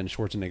from when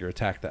Schwarzenegger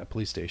attacked that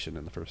police station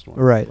in the first one.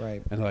 Right.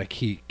 Right. And like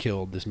he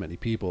killed this many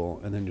people,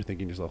 and then you're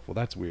thinking to yourself, well,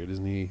 that's weird,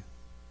 isn't he?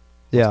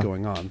 Yeah. What's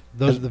going on?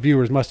 The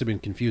viewers must have been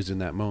confused in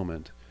that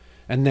moment.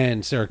 And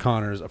then Sarah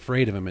Connor's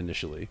afraid of him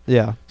initially.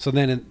 Yeah. So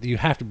then you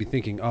have to be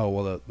thinking, oh,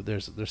 well,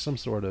 there's some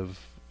sort of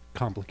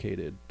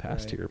complicated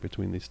past Right. here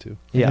between these two.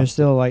 And Yeah. they're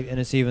still like, and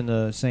it's even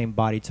the same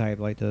body type,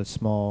 like the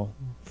small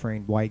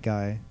framed white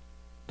guy.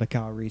 The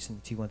Kyle Reese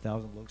and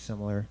T-1000 look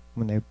similar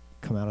when they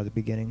come out at the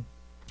beginning.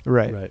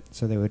 Right.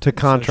 So they would To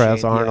contrast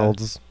associate- yeah.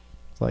 Arnold's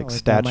like that might be the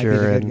stature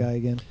good and guy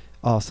again.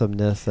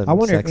 awesomeness. And I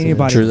wonder if sexiness.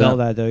 anybody True felt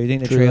that. that though. You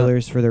think the True that.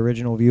 trailers for the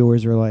original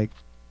viewers were like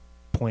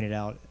pointed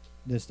out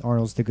this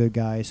Arnold's the good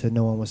guy, so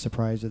no one was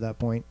surprised at that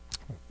point.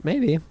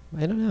 Maybe.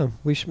 I don't know.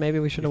 Maybe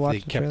we should have If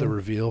watched they kept the trailer.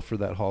 reveal for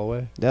that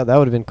hallway. Yeah, that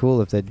would have been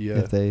cool if they Yeah.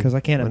 if they Because I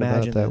can't went about it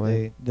imagine that that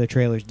way. the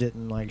trailers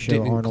didn't like show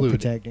Didn't Arnold include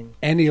protecting.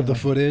 Any of the Yeah.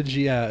 footage,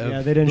 Yeah,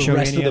 of they didn't the show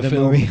rest any of the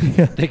film.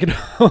 film. They could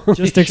only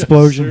Just show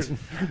explosions. certain-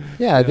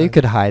 Yeah, Yeah. they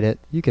could hide it.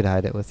 You could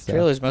hide it with stuff.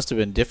 Trailers must have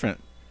been different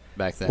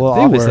back then. Well,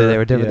 They obviously were, they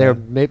were different. yeah.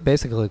 They were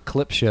basically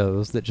clip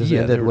shows that just Yeah,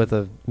 they ended were- with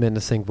a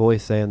menacing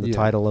voice saying the Yeah.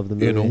 title of the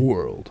movie. In a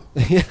world.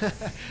 Yeah,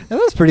 that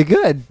was pretty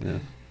good. Yeah.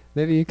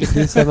 Maybe you could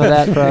do some of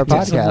that for our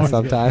Do some podcast more.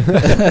 sometime.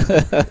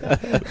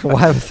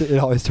 Why was it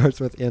always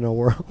starts with "in a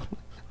world"?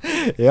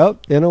 Yep,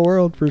 in a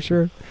world for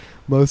sure.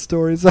 Most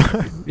stories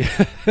are.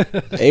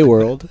 A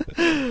world.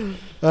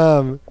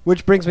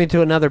 Which brings me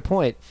to another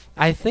point.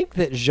 I think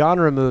that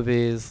genre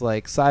movies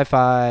like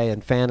sci-fi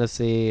and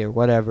fantasy or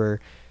whatever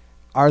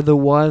are the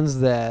ones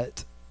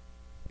that,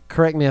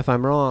 correct me if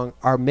I'm wrong,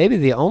 are maybe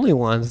the only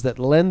ones that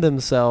lend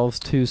themselves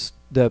to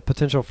the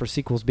potential for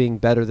sequels being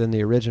better than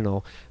the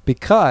original,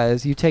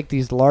 because you take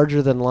these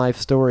larger-than-life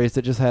stories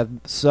that just have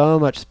so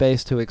much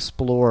space to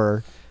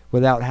explore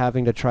without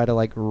having to try to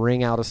like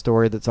wring out a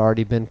story that's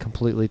already been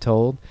completely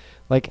told.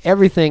 Like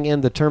everything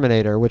in the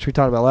Terminator, which we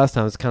talked about last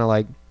time, is kind of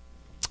like,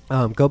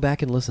 go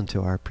back and listen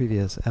to our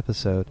previous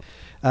episode.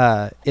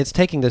 It's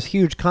taking this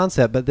huge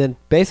concept, but then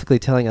basically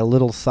telling a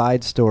little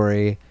side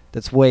story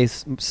that's way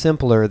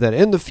simpler than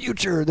in the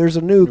future there's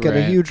a nuke and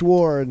a Right. huge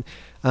war.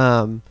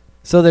 And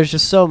so there's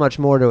just so much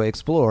more to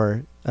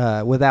explore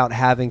without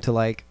having to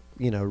like,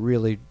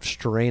 really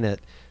strain it.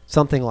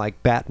 Something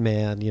like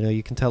Batman,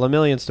 you can tell a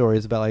million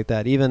stories about like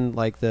that. Even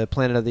like the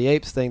Planet of the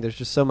Apes thing, there's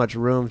just so much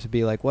room to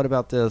be like, what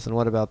about this and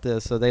what about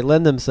this? So they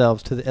lend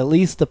themselves to at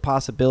least the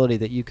possibility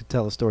that you could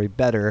tell a story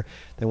better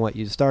than what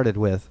you started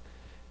with.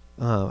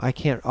 I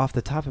can't, off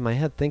the top of my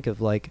head, think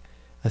of like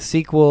a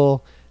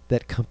sequel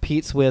that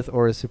competes with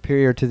or is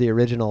superior to the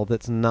original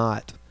that's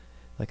not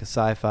like a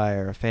sci-fi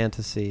or a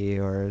fantasy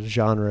or a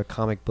genre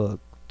comic book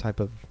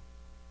type of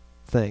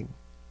thing.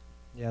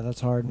 Yeah,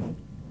 that's hard.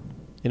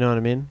 You know what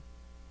I mean?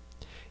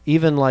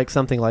 Even like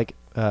something like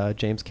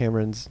James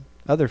Cameron's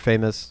other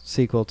famous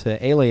sequel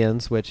to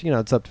Aliens, which,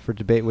 it's up for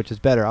debate which is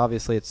better.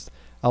 Obviously, it's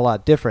a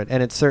lot different,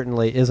 and it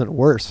certainly isn't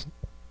worse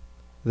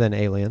than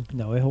Alien.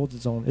 No, it holds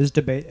its own. It's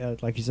debate,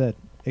 like you said,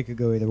 it could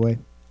go either way.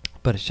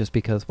 But it's just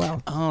because,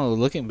 wow. Oh,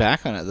 looking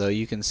back on it though,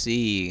 you can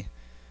see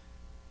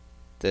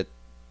that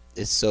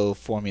it's so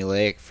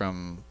formulaic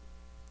from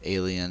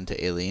Alien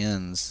to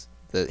Aliens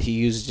that he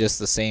used just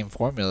the same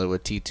formula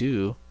with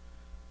T2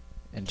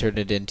 and turned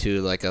it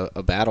into like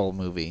a battle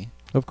movie.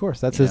 Of course,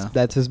 that's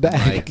Yeah. his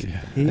bag.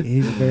 Like,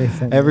 He's very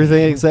familiar.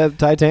 Everything except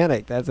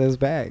Titanic, that's his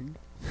bag.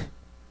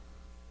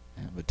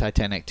 yeah, but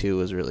Titanic 2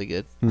 was really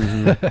good.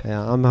 Mm-hmm.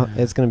 Yeah,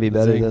 it's going to be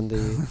better Zing. than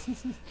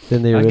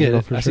the I get original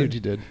it. for I see sure. what you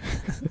did.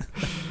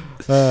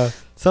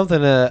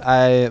 Something that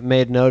I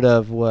made note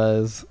of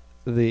was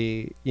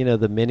the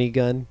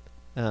minigun.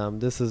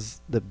 This is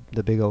the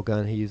big old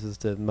gun he uses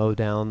to mow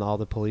down all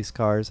the police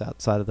cars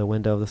outside of the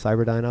window of the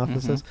Cyberdyne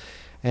offices.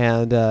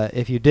 And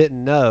if you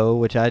didn't know,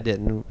 which I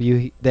didn't,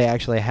 they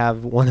actually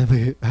have one of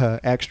the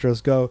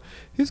extras go,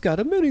 he's got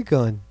a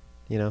minigun,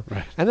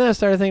 Right. And then I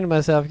started thinking to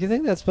myself, you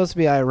think that's supposed to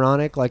be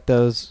ironic, like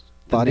those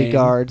The name?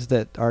 bodyguards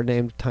that are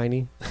named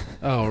Tiny?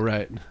 Oh,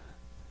 right.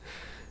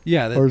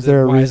 Yeah. Or is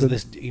there a why reason-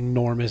 is this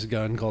enormous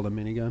gun called a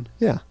minigun?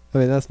 Yeah. I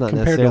mean, that's not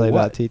Compared to necessarily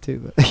about what?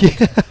 T2,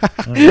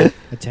 but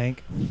A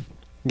tank.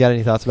 got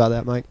any thoughts about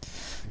that, Mike?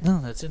 No,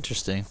 that's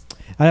interesting.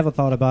 I have a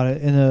thought about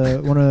it. In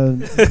one of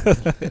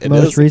the It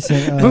most is.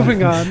 recent,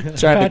 Moving on.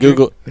 Trying to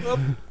Google.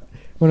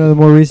 one of the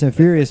more recent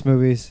Furious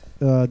movies,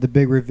 the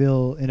big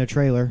reveal in a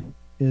trailer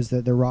is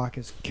that The Rock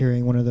is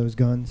carrying one of those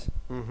guns,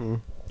 Mm-hmm.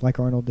 like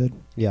Arnold did.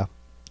 Yeah.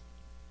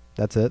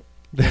 That's it?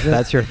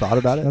 That's your thought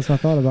about it? That's my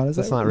thought about it.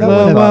 That's That- not that really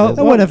wouldn't about have- it.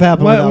 that wouldn't have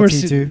happened What without we're,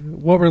 T2.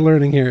 what we're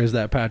learning here is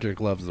that Patrick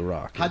loves The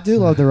Rock. I do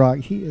love The Rock.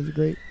 He is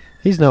great.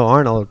 He's no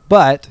Arnold,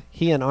 but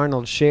he and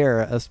Arnold share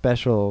a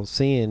special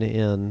scene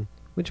in,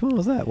 which one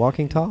was that?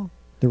 Walking Tall?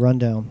 The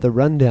Rundown. The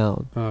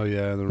Rundown. Oh,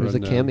 yeah. The There's a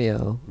rundown.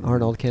 cameo,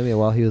 Arnold cameo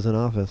while he was in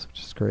office, which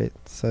is great.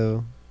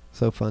 So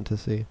fun to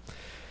see.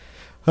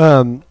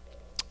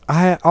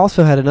 I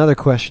also had another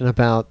question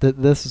about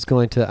this is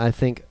going to, I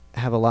think,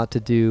 have a lot to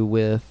do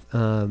with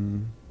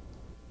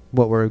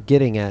what we're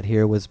getting at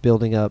here was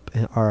building up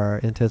our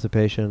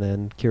anticipation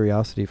and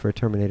curiosity for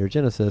Terminator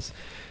Genisys,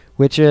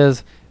 which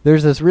is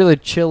there's this really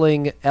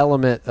chilling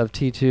element of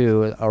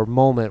T2, or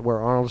moment, where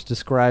Arnold's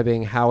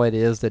describing how it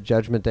is that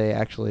Judgment Day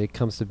actually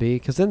comes to be.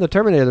 Because in the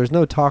Terminator, there's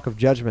no talk of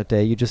Judgment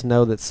Day. You just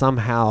know that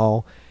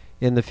somehow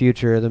in the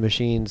future the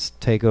machines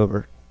take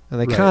over. And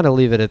they kind of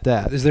leave it at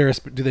that. Is there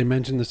do they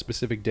mention the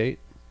specific date?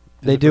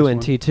 They do in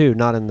T2,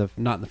 not in the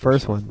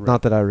first one. Right.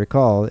 Not that I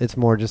recall. It's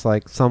more just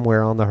like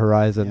somewhere on the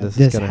horizon this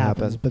is going to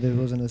happen. But there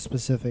wasn't a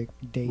specific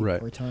date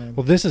or time.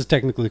 Well, this is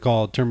technically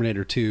called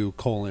Terminator 2: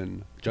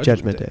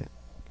 Judgment Day.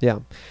 Yeah.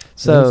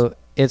 So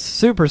it's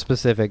super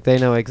specific. They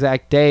know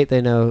exact date.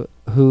 They know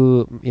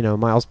who,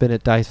 Miles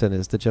Bennett Dyson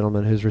is the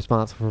gentleman who's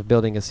responsible for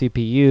building a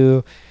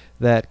CPU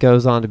that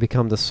goes on to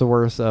become the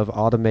source of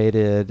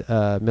automated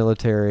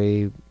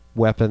military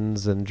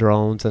weapons and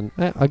drones. And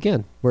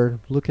again, we're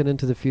looking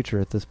into the future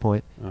at this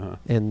point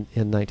in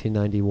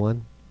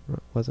 1991.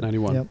 Was it?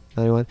 91. Yep.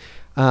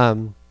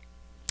 91.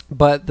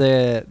 But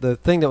the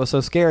thing that was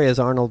so scary is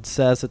Arnold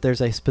says that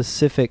there's a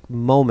specific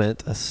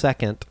moment, a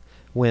second,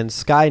 when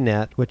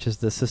Skynet, which is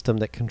the system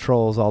that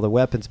controls all the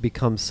weapons,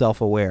 becomes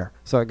self-aware.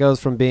 So it goes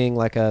from being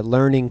like a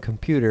learning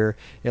computer,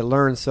 it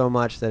learns so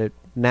much that it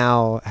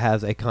now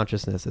has a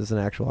consciousness as an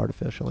actual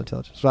artificial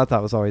intelligence. So I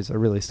thought was always a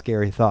really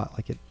scary thought.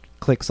 Like it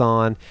clicks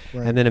on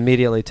and then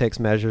immediately takes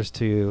measures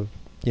to,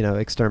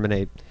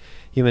 exterminate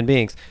human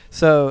beings.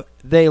 So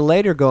they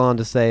later go on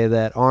to say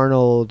that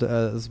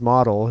Arnold's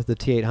model, the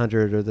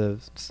T-800 or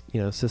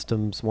the,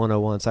 Systems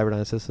 101,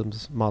 Cyberdyne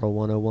Systems Model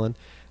 101,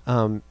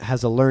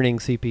 has a learning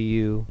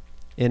CPU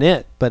in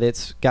it, but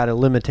it's got a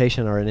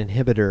limitation or an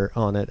inhibitor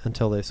on it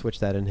until they switch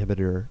that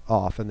inhibitor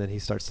off, and then he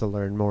starts to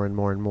learn more and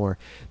more and more.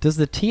 Does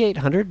the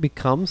T-800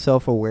 become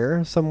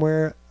self-aware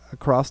somewhere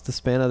across the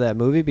span of that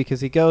movie? Because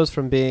he goes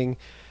from being,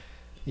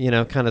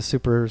 kind of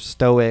super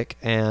stoic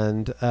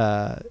and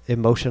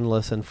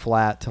emotionless and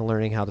flat to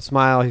learning how to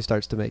smile. He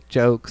starts to make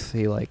jokes.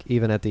 He,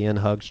 even at the end,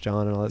 hugs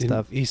John and all that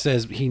stuff. He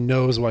says he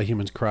knows why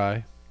humans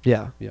cry.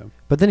 Yeah. Yeah.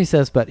 But then he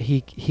says, but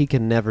he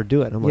can never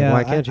do it. I'm like,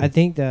 why can't you? I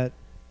think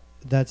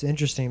that's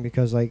interesting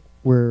because,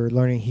 we're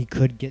learning he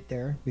could get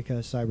there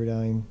because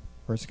Cyberdyne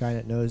or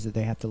Skynet knows that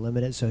they have to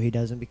limit it so he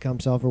doesn't become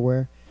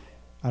self-aware.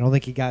 I don't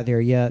think he got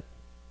there yet.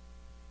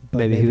 But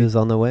maybe he was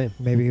on the way.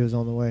 Maybe he was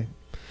on the way.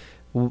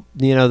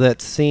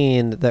 That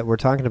scene that we're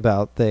talking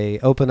about, they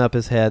open up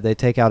his head, they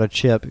take out a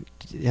chip.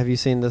 Have you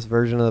seen this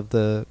version of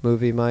the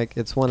movie, Mike?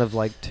 It's one of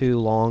 2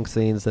 long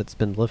scenes that's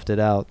been lifted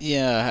out.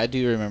 Yeah, I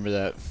do remember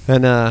that.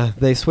 And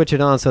they switch it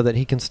on so that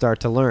he can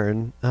start to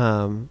learn,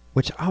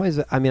 which always,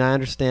 I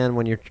understand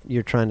when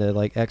you're trying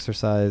to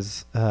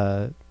exercise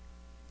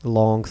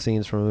long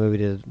scenes from a movie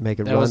to make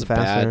it that run was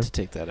faster. Bad to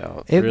take that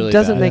out. It really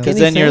doesn't bad. make any Because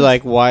then sense. you're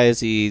like, why is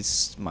he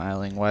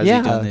smiling? Why is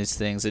he doing these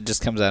things? It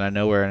just comes out of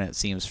nowhere and it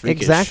seems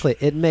freakish. Exactly.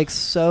 It makes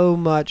so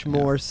much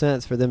more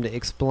sense for them to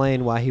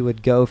explain why he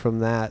would go from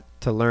that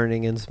to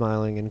learning and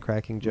smiling and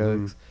cracking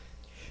jokes.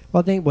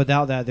 Well, I think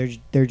without that,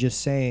 they're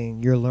just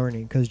saying you're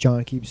learning because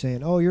John keeps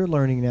saying, "Oh, you're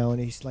learning now," and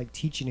he's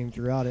teaching him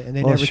throughout it, and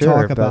they never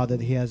talk about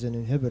that he has an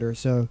inhibitor.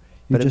 So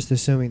you're just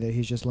assuming that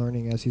he's just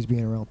learning as he's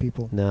being around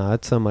people. No,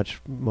 it's so much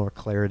more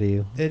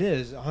clarity. It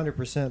is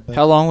 100%. But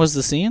how long was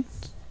the scene?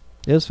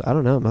 It was, I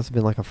don't know, it must have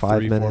been a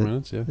 5 minute. 4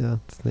 minutes, yeah. Yeah,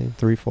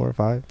 3, 4,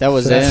 5. That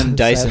was in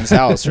Dyson's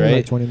house,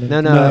 right? 20 minutes.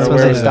 No, that's when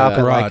they stop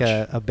at garage.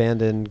 a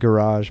abandoned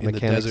garage, In the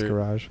mechanic's desert.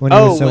 garage. When he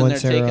was when sewing they're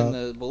Sarah taking up.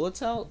 the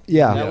bullets out?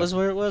 Yeah. That was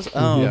where it was?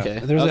 Oh, Yeah.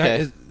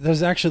 okay.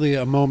 There's actually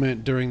a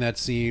moment during that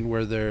scene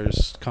where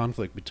there's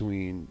conflict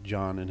between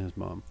John and his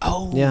mom.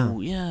 Oh, yeah.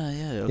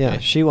 Okay. Yeah,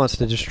 she wants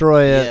to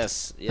destroy it.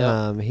 Yes.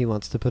 Yep. He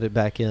wants to put it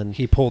back in.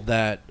 He pulled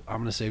that "I'm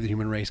going to save the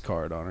human race"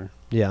 card on her.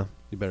 Yeah.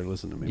 You better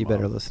listen to me. You Mom.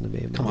 better listen to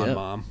me. Come Mom. on,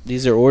 Mom.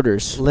 These are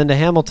orders. Linda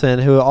Hamilton,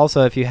 who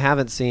also, if you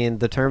haven't seen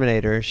The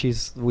Terminator,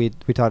 she's we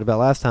talked about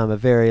last time, a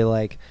very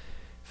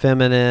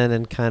feminine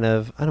and kind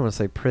of, I don't want to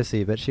say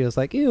prissy, but she was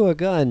ew, a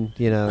gun,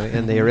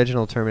 in the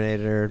original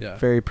Terminator. Yeah.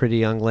 Very pretty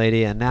young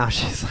lady, and now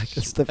she's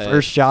it's the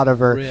first shot of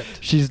her.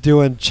 Ripped. She's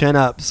doing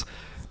chin-ups.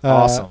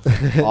 Awesome.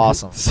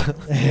 Awesome.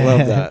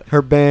 Love that.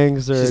 Her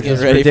bangs are She's getting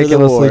just ready for the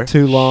ridiculously war.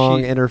 too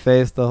long in her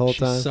face the whole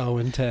time. She's so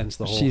intense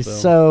the whole She's film.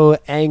 so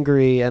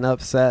angry and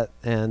upset,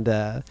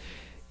 and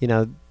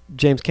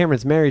James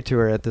Cameron's married to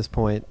her at this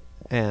point.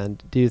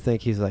 And do you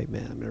think he's man,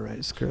 I'm gonna write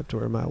a script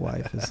where my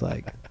wife is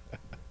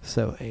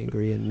so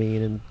angry and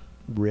mean and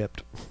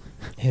ripped?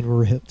 And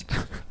ripped.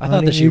 I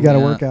thought that you got to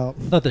Yeah. work out.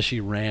 I thought that she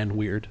ran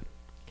weird.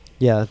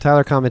 Yeah,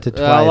 Tyler commented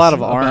twice. A lot of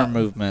about- arm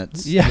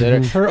movements. Yeah, that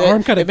are- her it-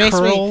 arm kind it of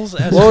makes me- curls.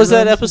 as What she was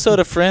that runs. episode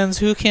of Friends?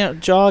 Who can't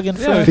jog in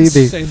Yeah, front? Phoebe.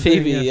 same thing,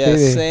 Phoebe, yeah. yes,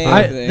 Phoebe.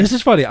 same thing. This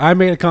is funny. I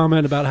made a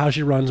comment about how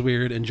she runs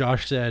weird, and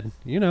Josh said,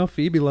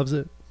 Phoebe loves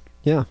it.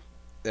 Yeah.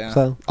 Yeah.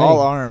 So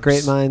all hey, arms.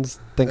 Great minds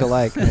think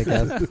alike, I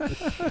guess.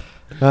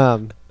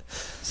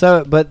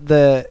 But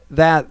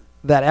that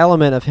that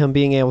element of him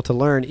being able to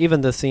learn,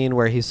 even the scene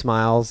where he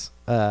smiles,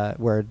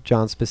 where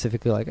John's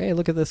specifically like, hey,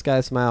 look at this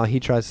guy smile. He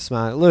tries to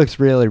smile. It looks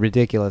really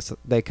ridiculous.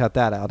 They cut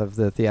that out of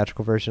the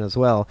theatrical version as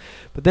well.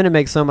 But then it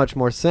makes so much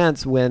more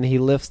sense when he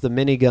lifts the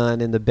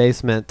minigun in the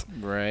basement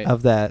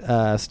of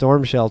that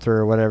storm shelter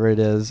or whatever it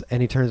is,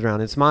 and he turns around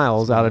and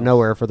smiles out of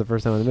nowhere for the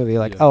first time in the movie.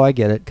 Like, oh, I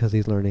get it, because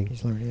he's learning.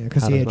 He's learning,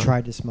 because he had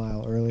tried to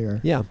smile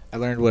earlier. Yeah. I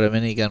learned what a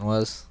minigun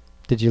was.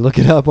 Did you look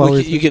it up?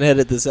 You can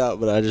edit this out,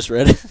 but I just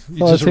read it.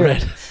 Let's hear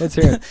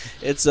it.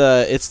 It's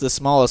the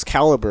smallest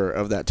caliber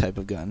of that type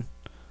of gun.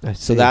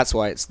 So that's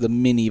why it's the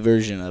mini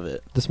version of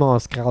it. The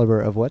smallest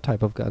caliber of what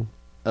type of gun?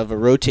 Of a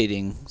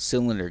rotating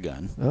cylinder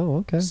gun. Oh,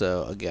 okay.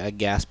 So a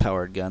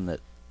gas-powered gun that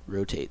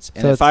rotates.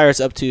 And so it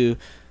fires up to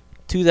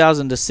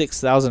 2,000 to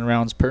 6,000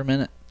 rounds per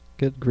minute.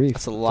 Good grief.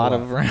 That's a lot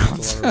of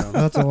rounds.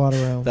 That's a lot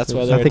of rounds. That's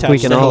why they're I think we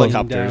attached can to all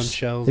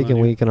helicopters.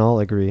 we can all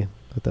agree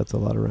that that's a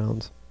lot of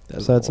rounds.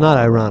 So it's not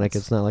ironic.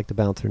 It's not like the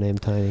bouncer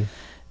named Tiny.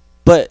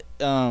 But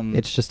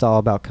it's just all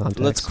about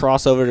context. Let's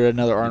cross over to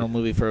another Arnold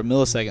movie for a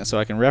millisecond so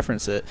I can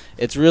reference it.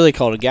 It's really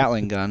called a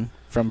Gatling gun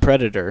from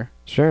Predator.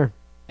 Sure.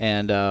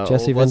 And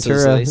Jesse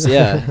Ventura.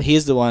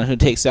 He's the one who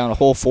takes down a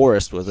whole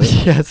forest with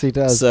it. Yes, he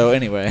does. So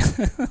anyway.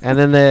 And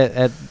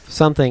then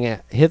something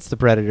hits the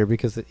Predator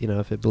because,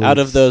 if it bleeds. Out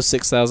of those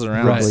 6,000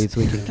 rounds. Bleeds,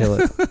 we can kill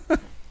it.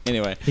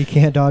 Anyway. He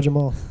can't dodge them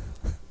all.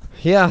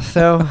 Yeah,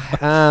 so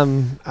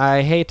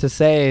I hate to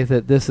say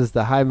that this is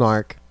the high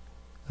mark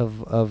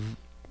of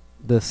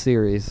this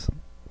series.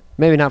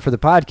 Maybe not for the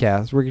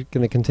podcast. We're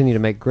going to continue to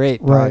make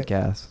great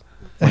podcasts.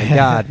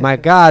 My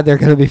God, they're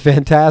going to be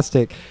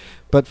fantastic.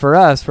 But for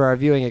us, for our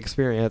viewing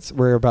experience,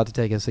 we're about to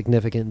take a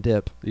significant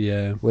dip.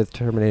 Yeah. With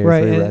Terminator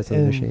 3: Rise of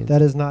the Machines.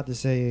 That is not to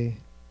say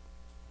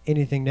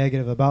anything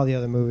negative about the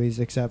other movies,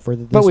 except for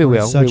that. But we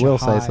will say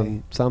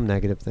some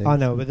negative things. I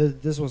know,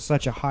 but this was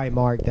such a high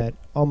mark that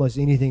almost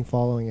anything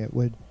following it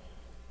would.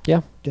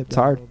 Yeah, dip it's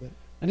down hard. A little bit.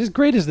 And as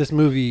great as this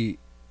movie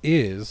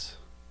is,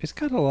 it's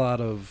got a lot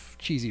of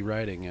cheesy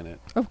writing in it.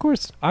 Of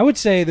course. I would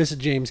say this is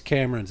James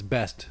Cameron's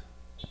best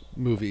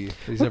movie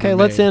he's ever Okay,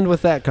 let's made. end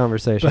with that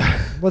conversation.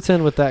 But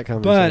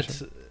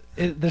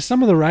there's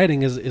some of the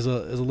writing is a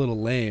little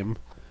lame,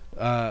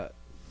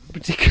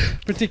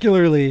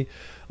 particularly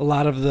a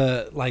lot of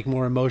the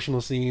more emotional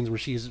scenes where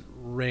she's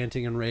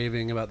ranting and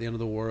raving about the end of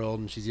the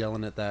world, and she's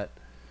yelling at that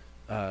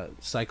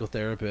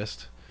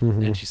psychotherapist,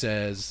 and she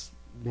says,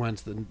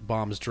 once the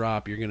bombs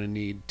drop, you're going to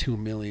need 2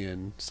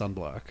 million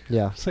sunblock.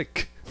 Yeah. It's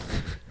like,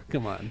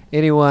 come on.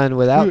 Anyone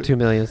without 2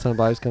 million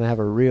sunblock is going to have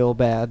a real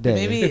bad day.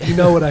 Maybe, if you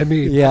know what I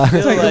mean. Yeah.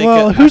 It's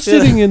like, who's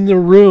sitting in the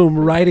room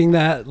writing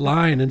that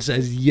line and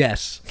says,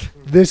 yes,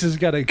 this is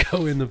going to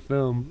go in the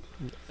film?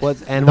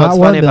 What's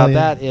funny about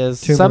that is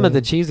some of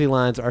the cheesy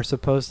lines are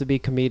supposed to be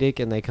comedic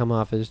and they come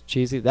off as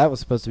cheesy. That was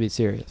supposed to be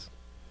serious.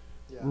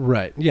 Yeah.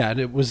 Right. Yeah, and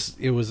it was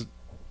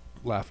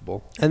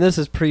laughable. And this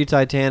is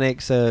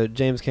pre-Titanic, so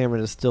James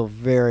Cameron is still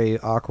very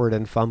awkward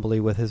and fumbly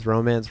with his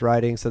romance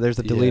writing. So there's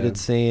a deleted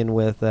scene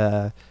with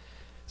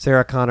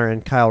Sarah Connor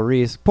and Kyle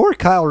Reese. Poor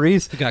Kyle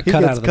Reese. He gets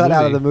cut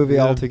out of the movie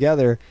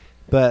altogether.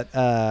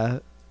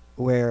 But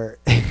where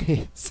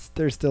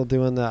they're still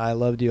doing the "I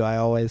loved you, I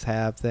always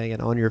have" thing,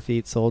 and "on your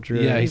feet, soldier."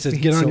 Yeah, he says,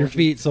 "Get on your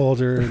feet,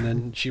 soldier," and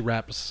then she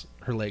wraps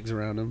her legs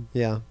around him.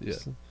 Yeah.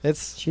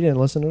 She didn't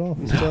listen at all.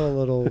 Still a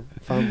little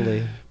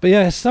fumbly. But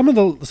yeah, some of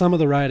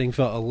the writing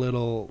felt a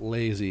little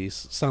lazy.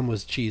 Some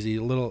was cheesy.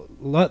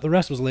 The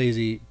rest was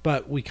lazy.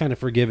 But we kind of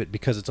forgive it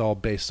because it's all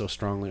based so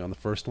strongly on the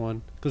first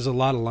one. Because there's a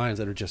lot of lines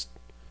that are just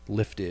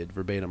lifted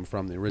verbatim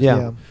from the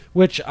original,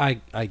 which I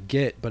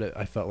get, but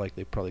I felt like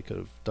they probably could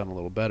have done a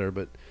little better.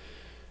 But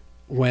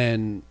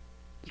when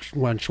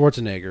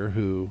Schwarzenegger,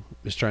 who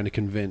is trying to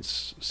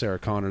convince Sarah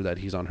Connor that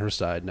he's on her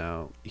side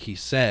now, he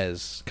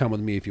says, "Come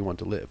with me if you want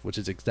to live," which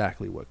is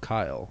exactly what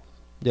Kyle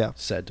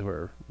said to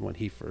her when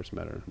he first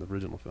met her in the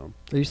original film.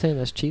 Are you saying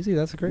that's cheesy?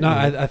 That's a great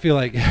movie. I feel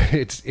like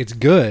it's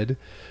good,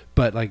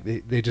 but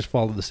they just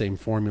follow the same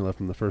formula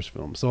from the first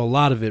film. So a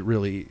lot of it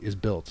really is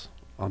built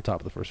on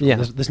top of the first film. Yeah.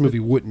 This movie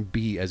wouldn't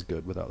be as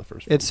good without the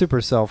first film. It's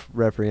super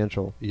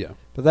self-referential. Yeah.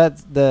 But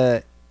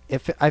that's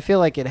I feel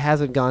like it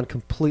hasn't gone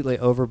completely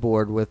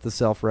overboard with the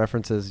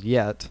self-references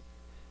yet.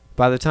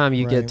 By the time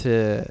you get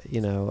to,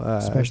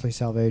 especially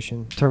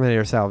Salvation,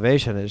 Terminator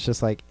Salvation, it's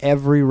just like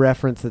every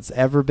reference that's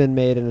ever been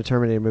made in a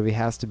Terminator movie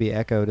has to be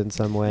echoed in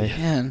some way.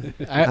 Man,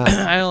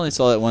 I only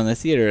saw that one in the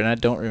theater, and I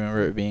don't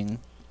remember it being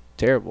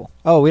terrible.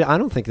 Oh, I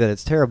don't think that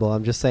it's terrible.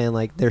 I'm just saying,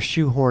 they're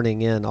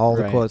shoehorning in all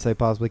the quotes they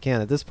possibly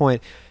can. At this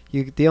point,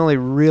 the only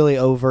really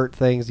overt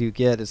things you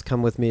get is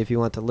 "Come with me if you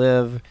want to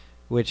live,"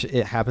 which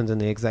it happens in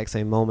the exact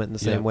same moment in the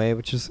same way,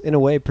 which is in a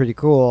way pretty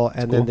cool.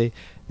 And then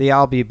the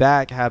 "I'll be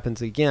back"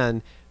 happens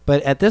again.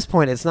 But at this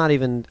point, it's not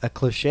even a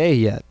cliche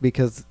yet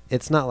because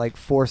it's not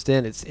forced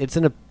in. It's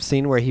in a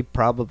scene where he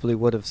probably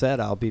would have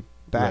said "I'll be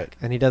back,"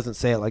 and he doesn't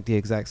say it the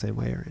exact same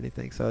way or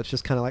anything. So it's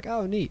just kind of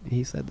oh, neat.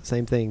 He said the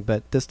same thing,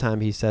 but this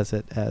time he says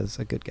it as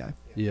a good guy.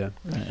 Yeah,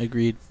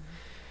 agreed.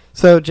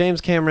 So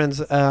James Cameron's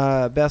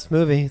best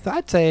movie,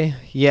 I'd say,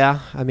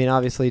 I mean,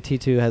 obviously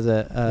T2 has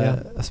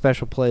a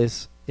special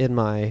place in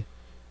my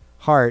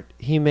heart,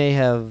 he may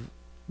have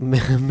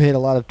made a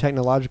lot of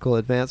technological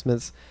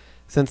advancements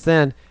since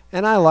then.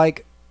 And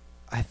I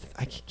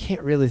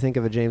can't really think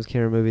of a James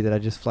Cameron movie that I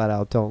just flat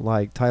out don't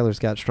like. Tyler's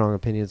got strong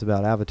opinions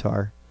about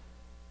Avatar,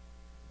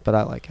 but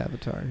I like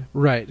Avatar.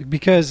 Right,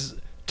 because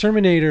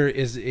Terminator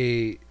is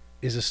a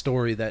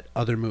story that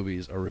other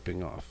movies are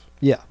ripping off.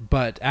 Yeah.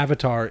 But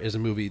Avatar is a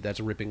movie that's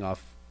ripping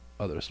off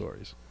other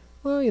stories.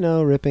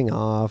 Well, ripping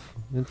off,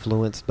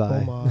 influenced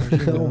by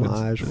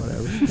homage,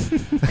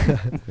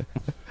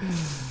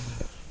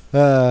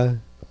 whatever.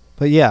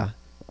 But yeah,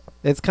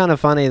 it's kind of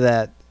funny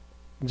that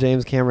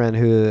James Cameron,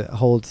 who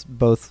holds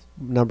both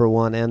number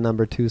 1 and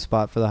number 2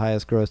 spot for the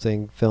highest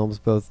grossing films,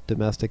 both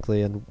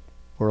domestically and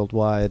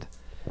worldwide,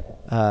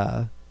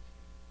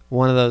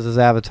 one of those is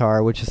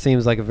Avatar, which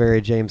seems like a very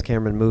James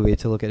Cameron movie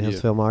to look at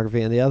his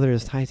filmography, and the other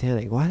is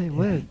Titanic. Why did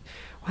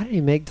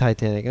he make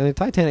Titanic? I mean,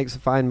 Titanic's a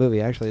fine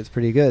movie. Actually, it's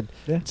pretty good.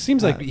 Yeah. It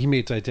seems like he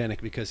made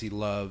Titanic because he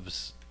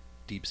loves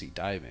deep sea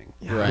diving.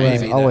 Yeah,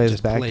 right.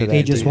 Always back to that.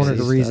 He just wanted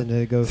a reason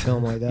to go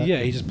film like that. Yeah,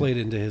 he just played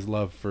into his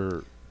love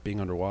for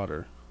being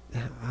underwater.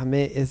 I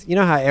mean,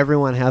 how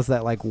everyone has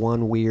that like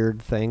one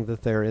weird thing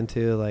that they're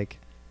into? Like,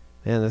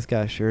 man, this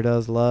guy sure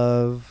does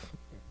love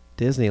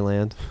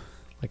Disneyland.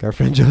 Like our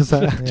friend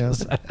Josiah.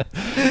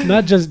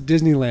 Not just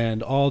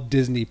Disneyland, all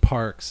Disney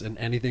parks and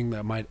anything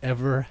that might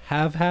ever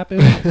have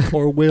happened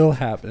or will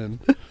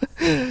happen.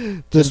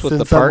 Just with in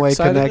the some park way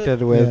side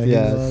connected with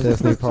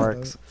Disney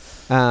parks.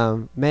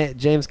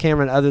 James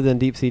Cameron, other than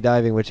deep sea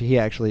diving, which he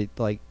actually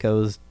like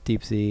goes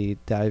deep sea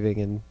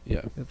diving and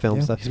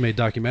film stuff. He's made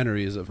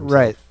documentaries of himself.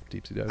 Right.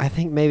 Deep sea diving. I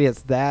think maybe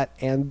it's that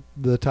and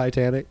the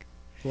Titanic.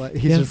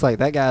 He's just like,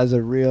 that guy's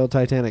a real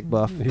Titanic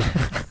buff.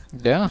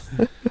 Yeah.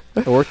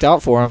 It worked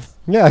out for him.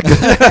 Yeah.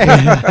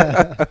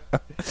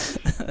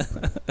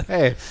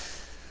 Hey,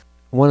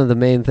 one of the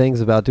main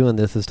things about doing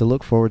this is to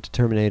look forward to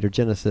Terminator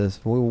Genisys.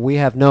 We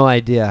have no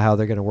idea how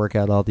they're going to work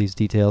out all these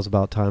details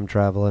about time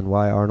travel and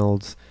why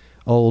Arnold's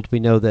old. We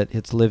know that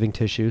it's living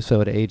tissue,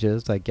 so it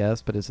ages, I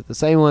guess. But is it the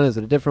same one? Is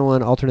it a different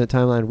one? Alternate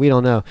timeline? We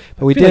don't know.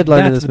 But we did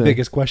learn in this movie. That's the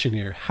biggest question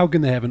here. How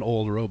can they have an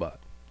old robot?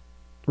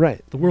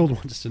 Right. The world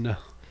wants to know.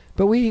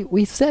 But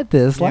we said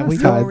this last time. We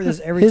go over this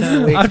every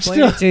time we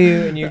explain it to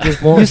you, and you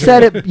just won't. You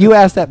said it. You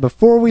asked that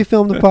before we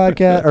filmed the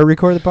podcast or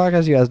recorded the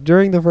podcast. You asked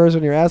during the first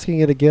one. You're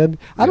asking it again.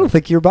 I don't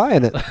think you're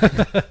buying it.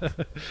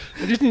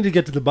 We just need to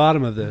get to the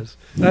bottom of this.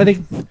 And I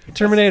think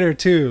Terminator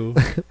 2.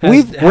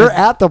 We're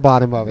at the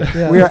bottom of it.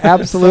 Yeah. We are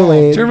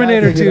absolutely.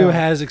 Terminator 2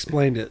 has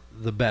explained it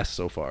the best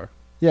so far.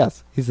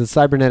 Yes, he's a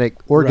cybernetic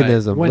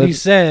organism. Right. When he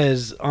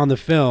says on the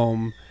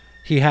film,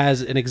 he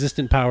has an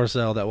existent power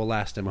cell that will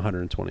last him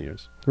 120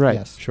 years. Right.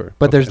 Yes. Sure.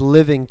 But there's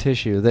living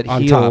tissue that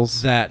on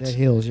heals. Top that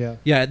heals, yeah.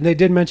 Yeah, and they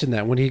did mention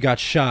that when he got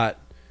shot,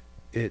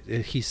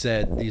 he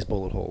said these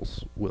bullet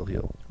holes will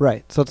heal.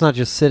 Right. So it's not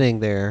just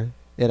sitting there.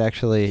 It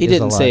actually He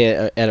didn't alive. say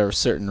it at a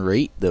certain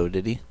rate, though,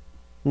 did he?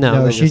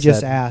 No, she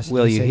just asked.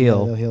 Will you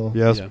heal? Heal?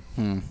 Yes.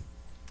 Yeah.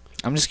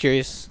 I'm just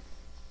curious.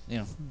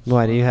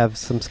 Why, do you have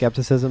some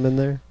skepticism in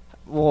there?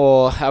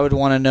 Well, I would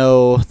want to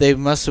know.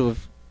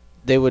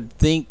 They would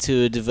think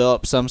to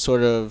develop some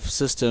sort of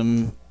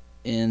system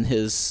in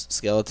his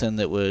skeleton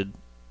that would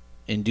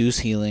induce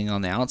healing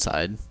on the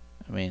outside.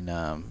 I mean,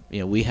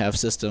 we have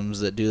systems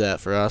that do that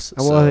for us.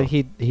 Well,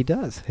 he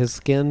does. His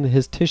skin,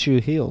 his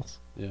tissue heals.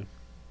 Yeah.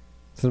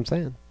 That's what I'm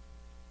saying.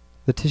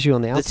 The tissue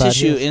on the outside. The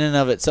tissue heals. in and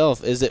of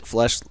itself, is it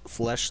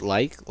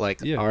flesh-like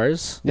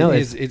ours? No,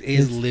 it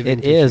is living.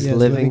 It is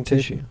living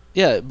tissue.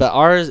 Yeah, but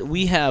ours,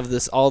 we have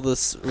all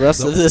this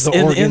rest of this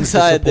in the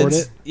inside.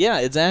 Yeah,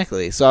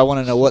 exactly. So I want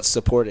to know what's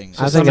supporting.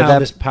 So somehow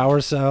this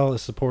power cell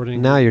is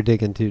supporting. Now you're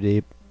digging too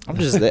deep.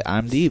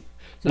 I'm deep.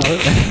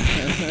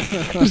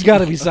 There's got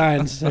to be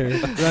science here.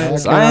 Right? I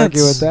can't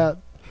argue with that.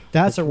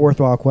 That's a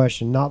worthwhile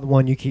question, not the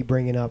one you keep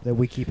bringing up that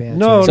we keep answering.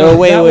 No, so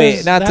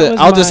wait.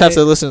 I'll just have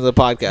to listen to the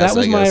podcast. That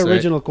was my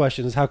original right?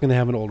 question: is how can they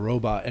have an old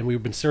robot? And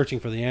we've been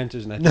searching for the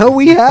answers. And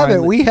we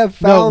haven't. We have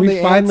found.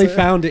 We finally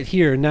found it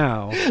here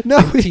now. No,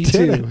 we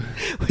didn't.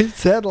 We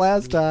said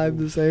last time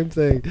the same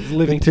thing.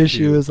 Living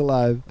tissue is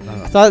alive.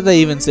 I thought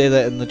they even say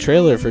that in the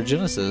trailer for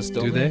Genisys.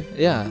 Do they?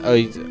 Yeah. Oh,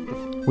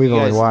 we've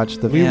only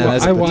watched the.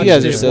 I watched you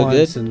guys are it so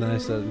once, good. And I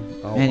said,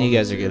 "Man, you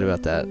guys are good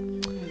about that."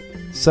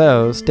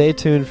 So stay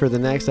tuned for the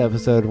next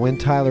episode when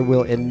Tyler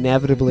will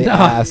inevitably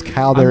ask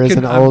how there is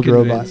an old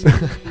robot.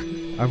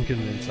 I'm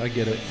convinced. I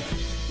get it.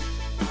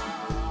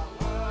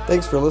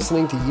 Thanks for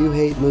listening to You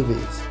Hate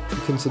Movies. You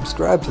can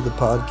subscribe to the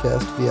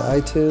podcast via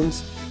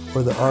iTunes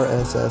or the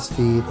RSS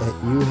feed at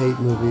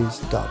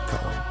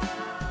youhatemovies.com.